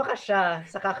lumakas siya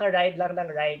sa kaka-ride lang ng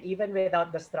ride even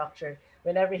without the structure.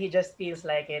 Whenever he just feels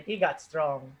like it, he got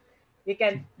strong. We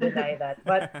can't deny that.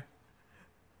 But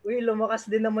lumakas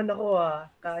din naman ako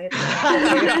kahit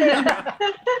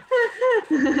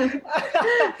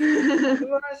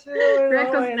lumakas din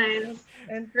naman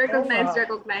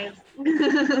Recognize.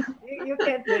 You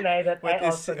can't deny that. What I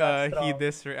is also got strong.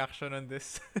 Hide's reaction on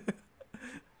this?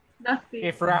 Nothing.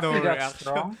 If Rafi No got reaction.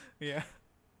 strong. Yeah.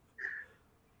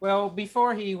 Well,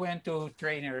 before he went to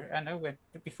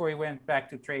before he went back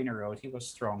to Trainer Road, he was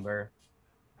stronger.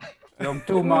 Yung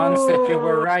 2 months that you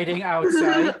were riding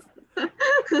outside,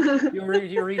 you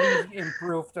really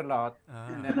improved a lot.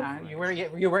 And then you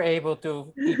were able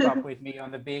to keep up with me on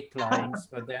the big climbs,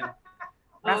 but then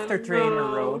after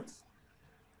Trainer Road,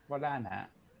 wala na.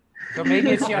 So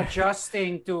maybe it's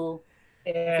adjusting to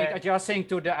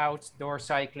the outdoor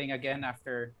cycling again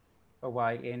after a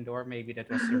while indoor. Maybe that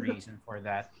was the reason for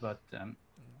that. But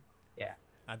yeah.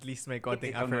 At least may konting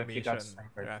I don't know if you affirmation, got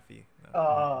snipered. Rafi.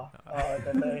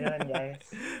 Totoo yun, guys.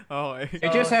 Okay. You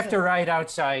just have to ride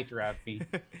outside, Rafi.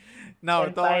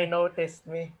 Now, Senpai noticed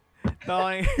me.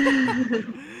 talking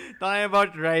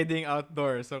about riding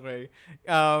outdoors, okay?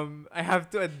 I have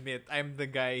to admit, I'm the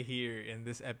guy here in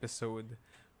this episode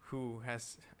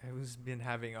who's been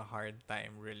having a hard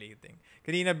time relating.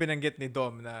 Kanina binanggit ni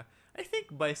Dom na I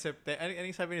think by September,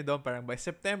 anong sabi ni Dom, parang by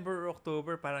September or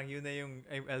October, parang yun na yung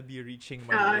I'll be reaching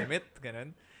my limit,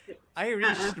 ganun. I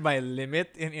reached my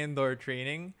limit in indoor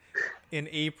training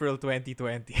in April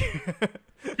 2020.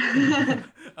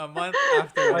 A month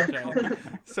after I tried.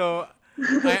 So,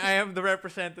 I am the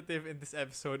representative in this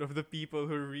episode of the people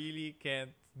who really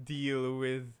can't deal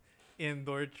with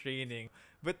indoor training.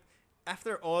 But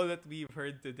after all that we've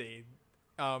heard today,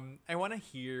 I want to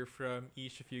hear from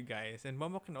each of you guys, and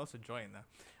Momo can also join.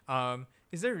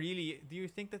 Do you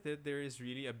think that there is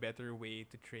really a better way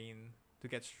to train to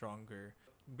get stronger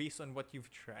based on what you've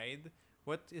tried?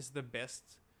 What is the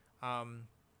best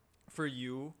for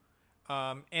you?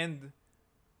 And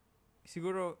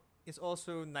siguro it's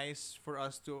also nice for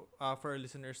us to for our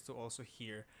listeners to also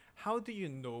hear, how do you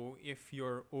know if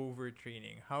you're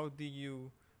overtraining?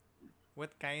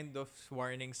 What kind of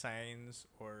warning signs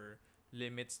or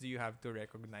limits do you have to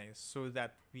recognize so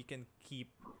that we can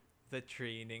keep the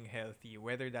training healthy,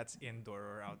 whether that's indoor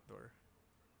or outdoor?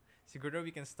 Siguro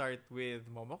we can start with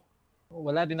Momo.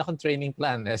 Wala din akong training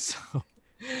plan so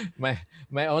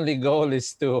my only goal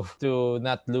is to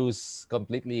not lose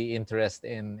completely interest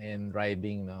in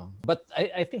riding, no. But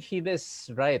I think he is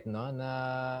right, no,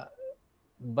 na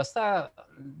basta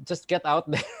just get out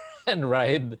there and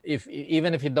ride.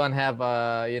 Even if you don't have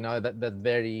that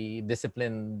very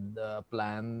disciplined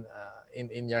plan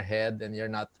in your head and you're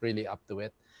not really up to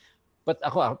it. But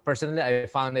ako personally, I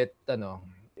found it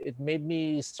it made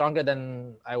me stronger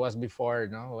than I was before,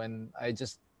 no, when I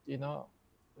just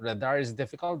radar is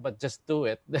difficult, but just do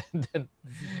it. then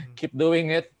keep doing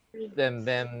it.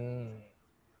 Then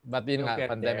but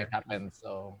pandemic happened,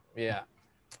 so yeah.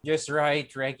 Just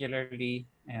ride regularly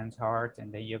and hard,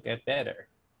 and then you get better.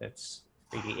 That's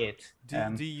really it.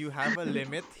 Do you have a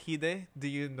limit, Hide? Do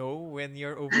you know when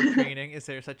you're overtraining? Is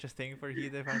there such a thing for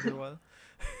Hide van der Wal?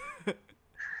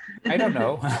 I don't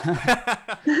know.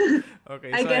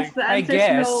 Okay, I so guess the I answer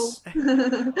guess. is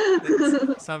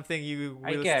it's something you will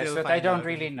I guess, still but find I don't out in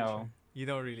really the know. future. You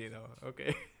don't really know.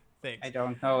 Okay, thanks. I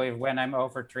don't know if when I'm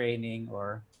overtraining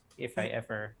or if I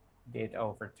ever did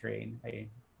overtrain. I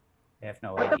have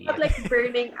no what idea. about like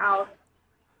burning out?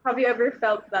 Have you ever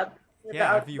felt that with the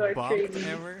Have you outdoor bonked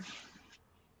training? ever?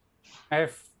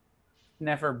 I've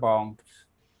never bonked.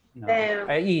 No. Damn.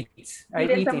 I eat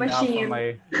Needed the enough machine. of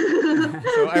my.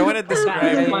 So I want to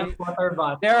describe. Water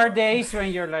bottle. There are days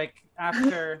when you're like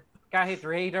after kahit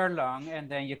radar lang,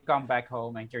 and then you come back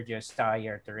home and you're just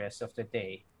tired the rest of the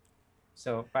day.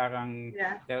 So parang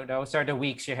Yeah. those are the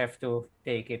weeks you have to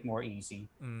take it more easy,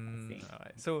 I think.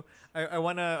 Okay. So I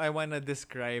wanna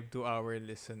describe to our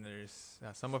listeners.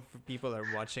 Some of the people are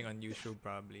watching on YouTube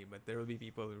probably, but there will be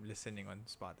people listening on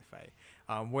Spotify.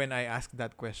 When I asked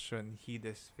that question,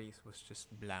 Hide's face was just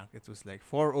blank. It was like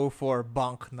 404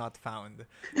 bunk not found.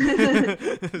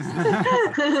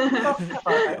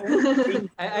 I only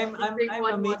drink Drink I'm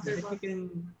one amazed water that you bottle. can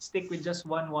stick with just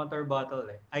one water bottle.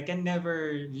 Eh. I can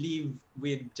never leave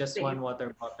with just Same. one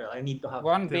water bottle. I need to have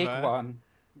One two. big Diba? one,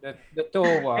 the two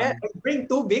Eh, one. I bring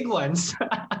two big ones.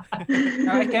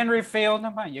 Now I can refill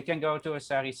naman. You can go to a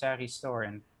sari-sari store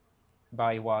and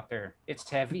buy water. It's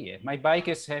heavy. My bike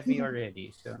is heavy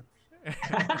already, so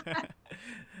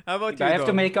How about I you, have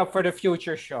to Dom? make up for the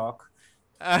future shock.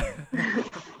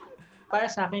 Para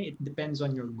sa akin, it depends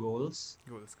on your goals.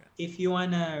 Goals ka. If you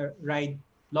wanna ride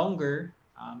longer,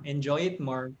 enjoy it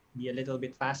more, be a little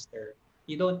bit faster,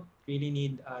 you don't really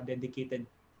need a dedicated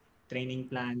training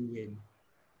plan with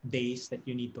days that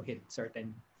you need to hit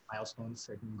certain milestones,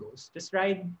 certain goals. Just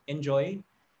ride, enjoy,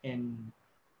 and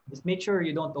just make sure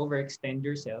you don't overextend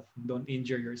yourself, don't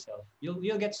injure yourself. You'll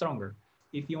get stronger.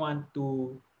 If you want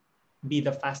to be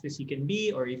the fastest you can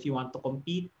be, or if you want to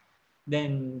compete,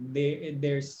 then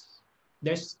there's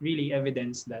really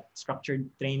evidence that structured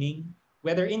training,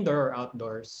 whether indoor or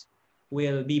outdoors,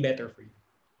 will be better for you.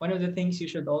 One of the things you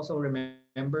should also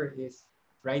remember is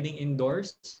riding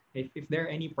indoors. If there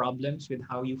are any problems with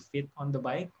how you fit on the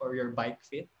bike or your bike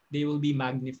fit, they will be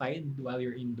magnified while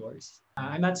you're indoors.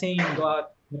 I'm not saying go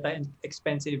out with an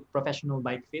expensive professional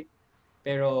bike fit,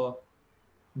 pero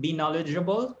be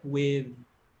knowledgeable with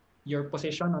your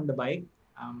position on the bike.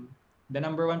 Um, the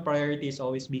number one priority is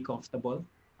always be comfortable.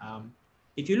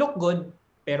 If you look good,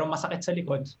 pero masakit sa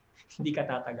likod, hindi ka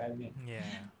tatagal. Man. Yeah.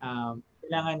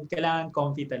 Kailangan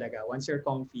comfy talaga. Once you're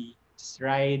comfy, just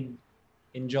ride,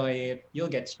 enjoy it,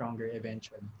 you'll get stronger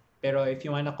eventually. Pero if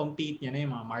you wanna compete, yan na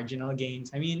yung mga marginal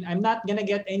gains. I mean, I'm not gonna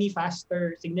get any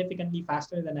faster, significantly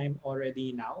faster than I'm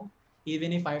already now.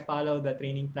 Even if I follow the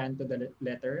training plan to the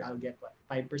letter, I'll get what,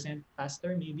 5%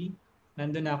 faster maybe.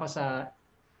 Nandun na ako sa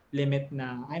limit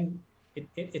na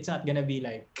it's not gonna be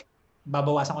like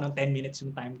babawasan ko ng 10 minutes yung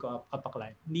time ko up a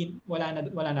climb. Hindi, wala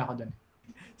na ako dun.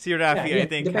 See, Rafi, Yeah, I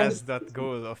think, depends. has that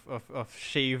goal of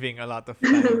shaving a lot of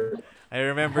time. I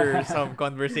remember some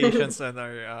conversations on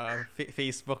our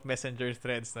Facebook Messenger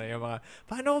threads na yung mga,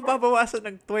 paano ko babawasan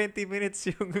ng 20 minutes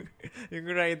yung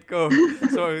ride ko?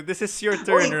 So, this is your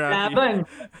turn, Uy, Rafi. laban!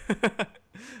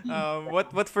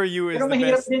 What for you is Pero the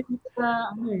mahirap best? din dito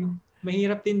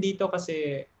mahirap din dito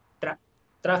kasi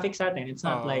traffic sa atin. It's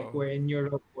not like Oh. we're in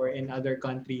Europe or in other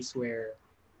countries where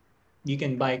you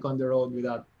can bike on the road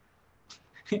without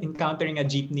encountering a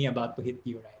jeepney about to hit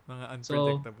you, right? Mga So,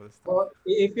 unpredictable stuff. well,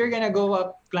 if you're gonna go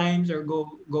up climbs or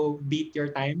go beat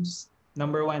your times,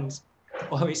 number one,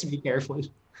 always be careful.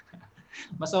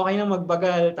 Mas okay nang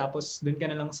magbagal tapos dun ka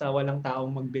na lang sa walang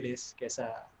taong magbilis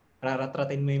kesa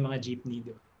raratratin mo yung mga jeepney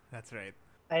doon. That's right.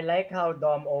 I like how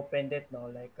Dom opened it, no?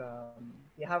 Like,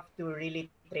 you have to really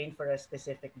train for a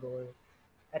specific goal.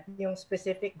 At yung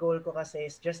specific goal ko kasi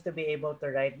is just to be able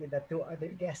to ride with the two other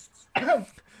guests. Dom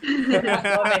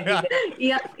and Hide.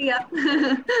 Iyak.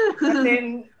 But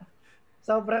then,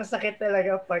 sobrang sakit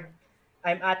talaga pag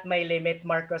I'm at my limit,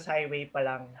 Marcos Highway pa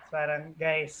lang. Parang,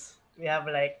 guys, we have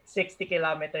like 60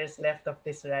 kilometers left of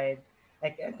this ride.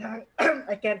 I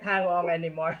can't hang on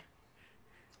anymore.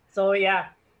 So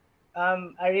yeah,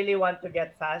 I really want to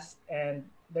get fast, and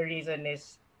the reason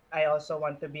is I also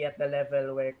want to be at the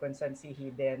level where Constancy,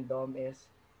 Hide, and Dom is.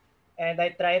 And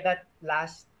I tried that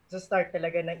to start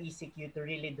talaga ng ECQ to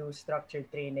really do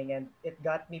structured training, and it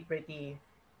got me pretty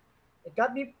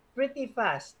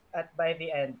fast by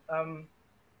the end.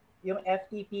 Yung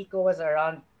FTP ko was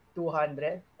around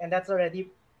 200, and that's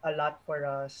already a lot for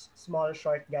a small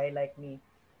short guy like me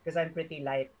because I'm pretty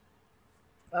light.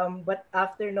 But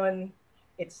after nun,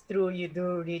 it's true you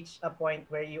do reach a point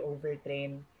where you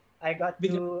overtrain. I got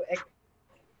too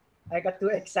I got too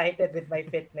excited with my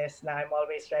fitness na I'm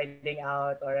always riding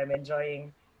out or I'm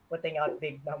enjoying putting out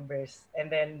big numbers, and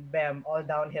then bam, all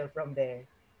downhill from there.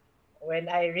 When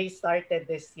I restarted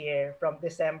this year from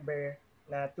December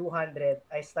na 200,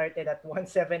 I started at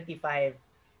 175.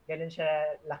 Ganun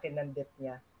siya laki ng dip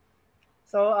niya.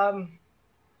 So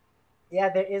yeah,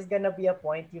 there is gonna be a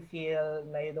point you feel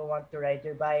na you don't want to ride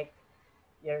your bike.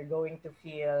 You're going to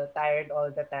feel tired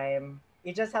all the time.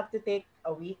 You just have to take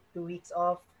a week, 2 weeks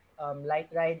off,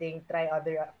 light riding, try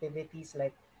other activities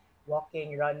like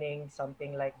walking, running,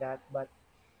 something like that. But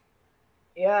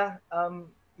yeah,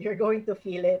 you're going to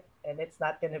feel it, and it's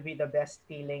not gonna be the best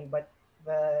feeling. But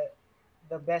the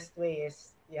the best way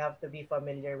is you have to be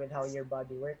familiar with how your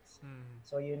body works. Mm.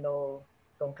 So you know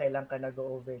kung kailan ka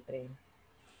nag-overtrain.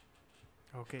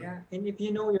 Okay. Yeah, and if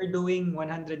you know you're doing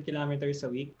 100 kilometers a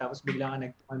week, tapos bigla ka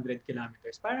nag 200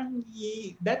 kilometers, parang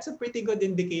that's a pretty good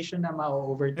indication na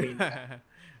ma-overtrain ka.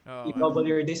 Oo You nga. double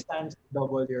your distance,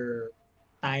 double your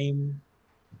time.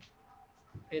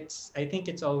 I think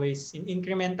it's always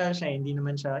incremental siya, hindi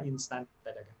naman siya instant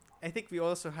talaga. I think we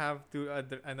also have to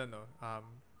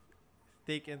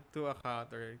take into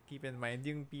account or keep in mind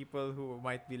yung people who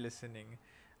might be listening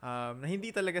na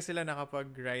hindi talaga sila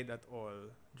nakapag-ride at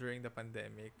all during the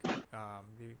pandemic,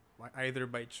 either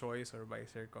by choice or by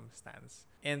circumstance.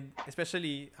 And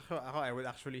especially ako I would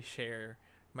actually share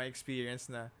my experience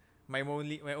na my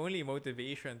only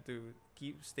motivation to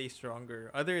stay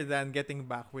stronger other than getting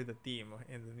back with the team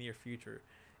in the near future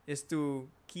is to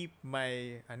keep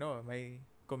my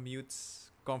commutes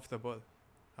comfortable.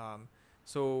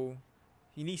 So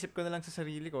inisip ko na lang sa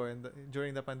sarili ko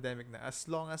during the pandemic na as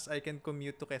long as I can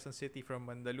commute to Quezon City from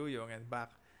Mandaluyong and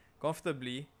back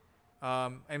comfortably,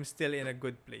 I'm still in a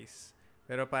good place.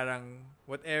 Pero parang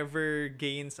whatever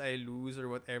gains I lose or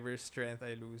whatever strength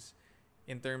I lose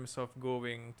in terms of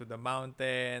going to the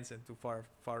mountains and to far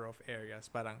off areas,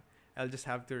 parang I'll just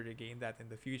have to regain that in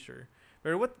the future.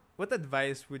 But what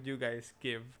advice would you guys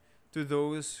give to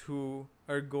those who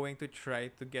are going to try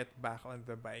to get back on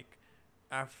the bike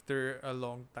after a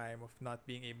long time of not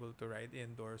being able to ride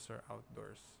indoors or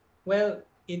outdoors? Well,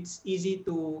 it's easy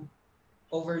to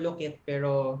overlook it,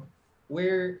 pero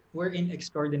we're in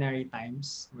extraordinary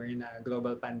times. We're in a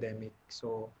global pandemic.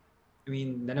 So, I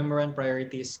mean, the number one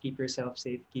priority is keep yourself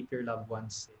safe, keep your loved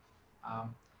ones safe.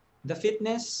 Um, the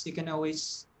fitness, you can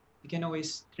always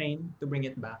train to bring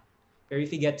it back. But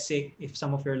if you get sick, if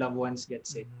some of your loved ones get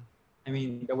sick, Mhm. I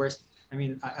mean, the worst. I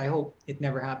mean, I hope it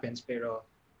never happens, pero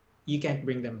you can't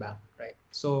bring them back, right?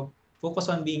 So focus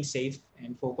on being safe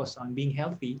and focus on being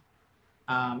healthy.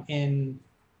 And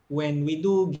when we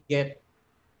do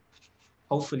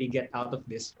hopefully get out of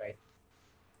this, right?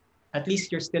 At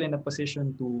least you're still in a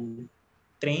position to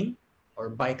train or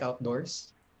bike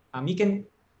outdoors. You can.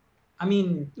 I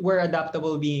mean, we're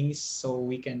adaptable beings, so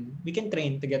we can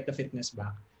train to get the fitness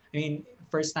back. I mean,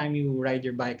 first time you ride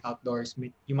your bike outdoors,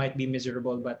 you might be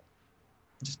miserable, but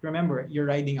just remember you're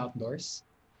riding outdoors.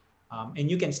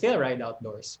 And you can still ride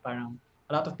outdoors. Parang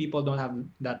a lot of people don't have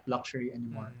that luxury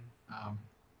anymore. Mhm.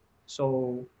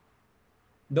 So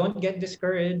don't get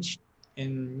discouraged,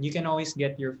 and you can always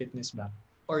get your fitness back,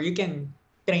 or you can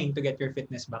train to get your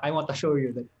fitness back. I want to show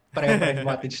you that pareho tayong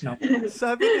wattage now.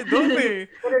 Sabi ni Dom eh.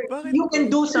 Bakit? You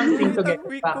can do something to Bakit get ang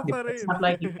it weak back. ko pa It's rin? not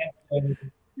like you can't do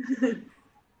anything.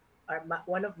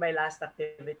 One of my last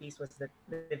activities was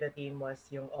with the team was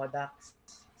yung Audax,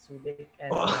 Subic,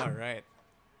 and Oh. All right.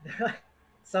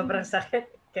 sobrang sakit.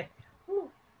 Whew.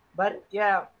 But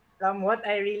yeah, what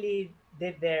I really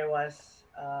did there was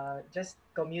just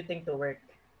commuting to work.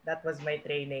 That was my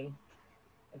training.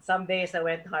 And some days I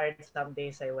went hard, some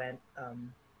days I went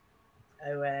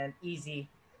easy.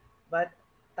 But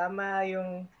tama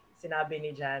yung sinabi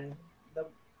ni Jan.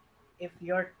 If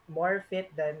you're more fit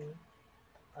than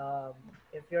um,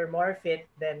 if you're more fit,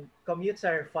 then commutes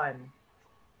are fun.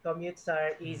 Commutes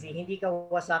are easy. Hindi ka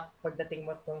wasak pagdating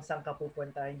mo kung saan ka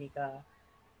pupunta. Hindi ka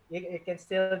you can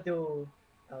still do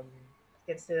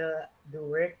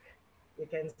work. You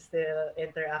can still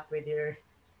interact with your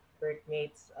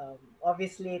workmates.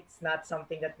 Obviously, it's not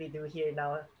something that we do here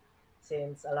now,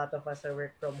 since a lot of us are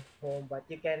work from home. But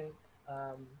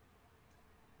um,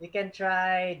 you can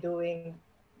try doing,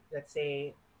 let's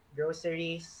say,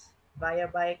 groceries via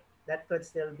bike. That could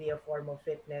still be a form of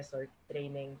fitness or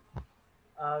training.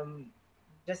 Um,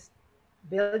 just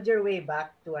build your way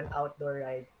back to an outdoor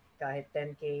ride, kahit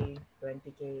 10K,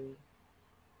 20K.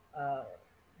 Uh,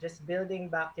 just building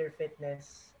back your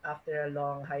fitness after a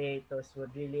long hiatus would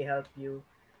really help you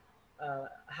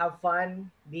have fun,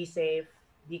 be safe,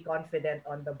 be confident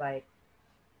on the bike.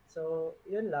 So,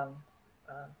 yun lang.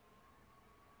 Uh,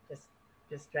 just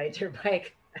just ride your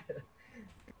bike.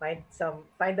 Find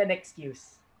an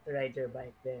excuse to ride your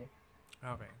bike there.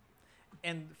 Okay.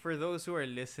 And for those who are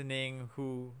listening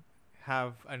who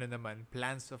have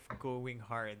plans of going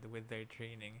hard with their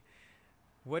training,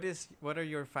 what are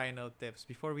your final tips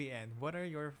before we end? What are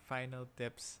your final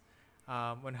tips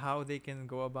on how they can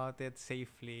go about it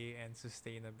safely and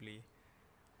sustainably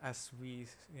as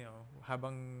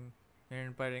habang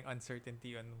meron pa ring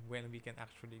uncertainty on when we can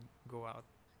actually go out?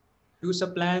 Choose a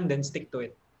plan, then stick to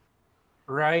it.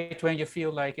 Right when you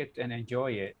feel like it and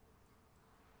enjoy it.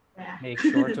 Yeah. Make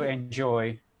sure to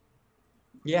enjoy.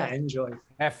 Yeah, enjoy.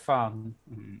 Have fun.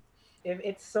 Mhm.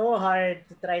 it's so hard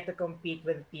to try to compete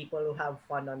with people who have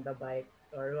fun on the bike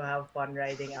or who have fun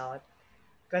riding out.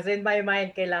 Because in my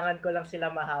mind, kailangan ko lang sila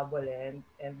mahabol and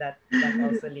that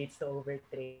also leads to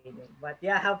overtraining. But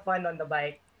yeah, have fun on the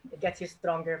bike. It gets you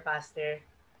stronger faster.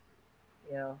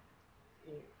 You know,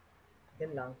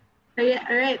 yun lang. Yeah,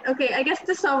 all right. Okay, I guess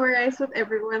to summarize what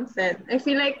everyone said, I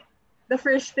feel like the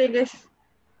first thing is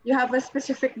you have a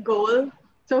specific goal.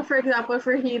 So for example,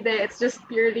 for Hide, it's just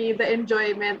purely the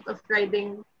enjoyment of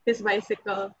riding his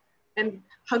bicycle and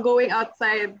going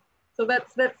outside. So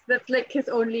that's like his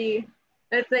only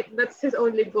that's his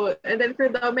only goal. And then for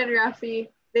Dom and Rafi,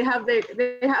 they have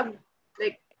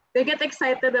like they get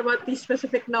excited about these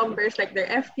specific numbers like their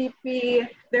FTP,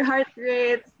 their heart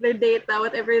rates, their data,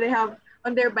 whatever they have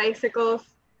on their bicycles.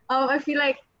 I feel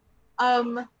like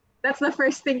that's the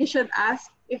first thing you should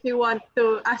ask if you want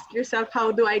to ask yourself,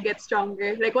 how do I get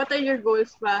stronger? Like, what are your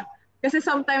goals ba? Kasi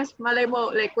sometimes, malay mo,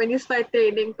 like, when you start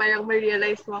training, parang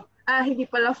ma-realize mo, hindi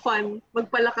pala fun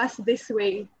magpalakas this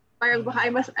way. Parang baka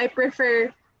I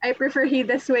prefer he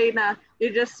this way na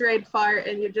you just ride far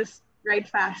and you just ride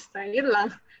fast. Yun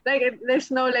lang. Like,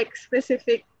 there's no, like,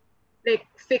 specific, like,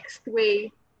 fixed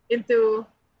way to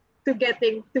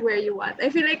getting to where you want. I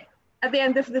feel like at the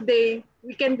end of the day,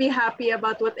 we can be happy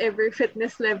about whatever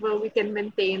fitness level we can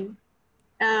maintain.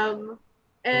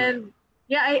 And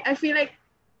yeah, I feel like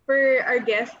for our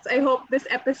guests, I hope this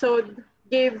episode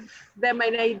gave them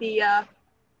an idea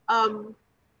on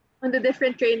the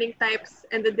different training types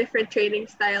and the different training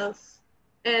styles.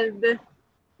 And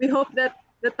we hope that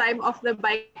the time off the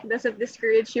bike doesn't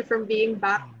discourage you from being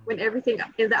back when everything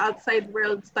in the outside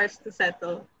world starts to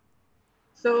settle.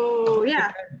 So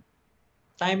yeah.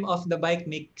 Time off the bike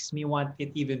makes me want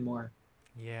it even more.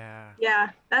 Yeah.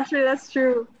 Yeah, actually that's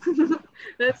true.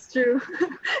 That's true.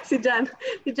 si Jan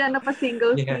na pa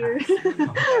single Yeah. here.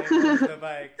 Time off the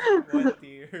bike. 1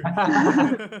 tier.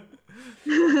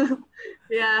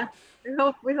 Yeah.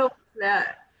 We hope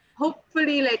that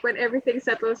hopefully like when everything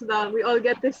settles down, we all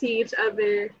get to see each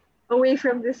other away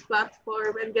from this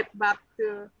platform and get back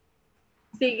to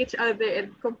seeing each other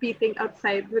and competing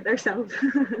outside with ourselves.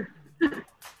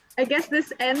 I guess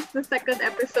this ends the second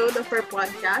episode of our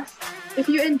podcast.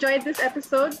 If you enjoyed this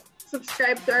episode,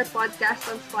 subscribe to our podcast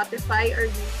on Spotify or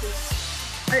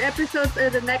YouTube. Our episodes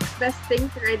are the next best thing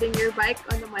to riding your bike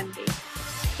on a Monday.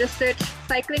 Just search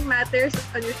Cycling Matters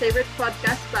on your favorite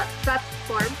podcast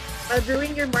platform while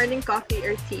brewing your morning coffee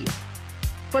or tea.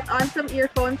 Put on some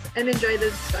earphones and enjoy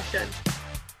the discussion.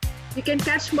 You can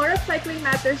catch more of Cycling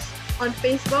Matters on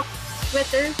Facebook,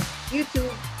 Twitter,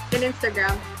 YouTube, and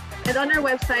Instagram, and on our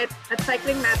website at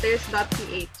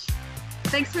cyclingmatters.ph.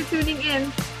 Thanks for tuning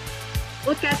in.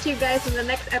 We'll catch you guys in the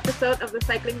next episode of the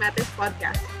Cycling Matters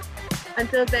podcast.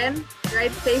 Until then,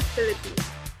 ride safe, Philippines.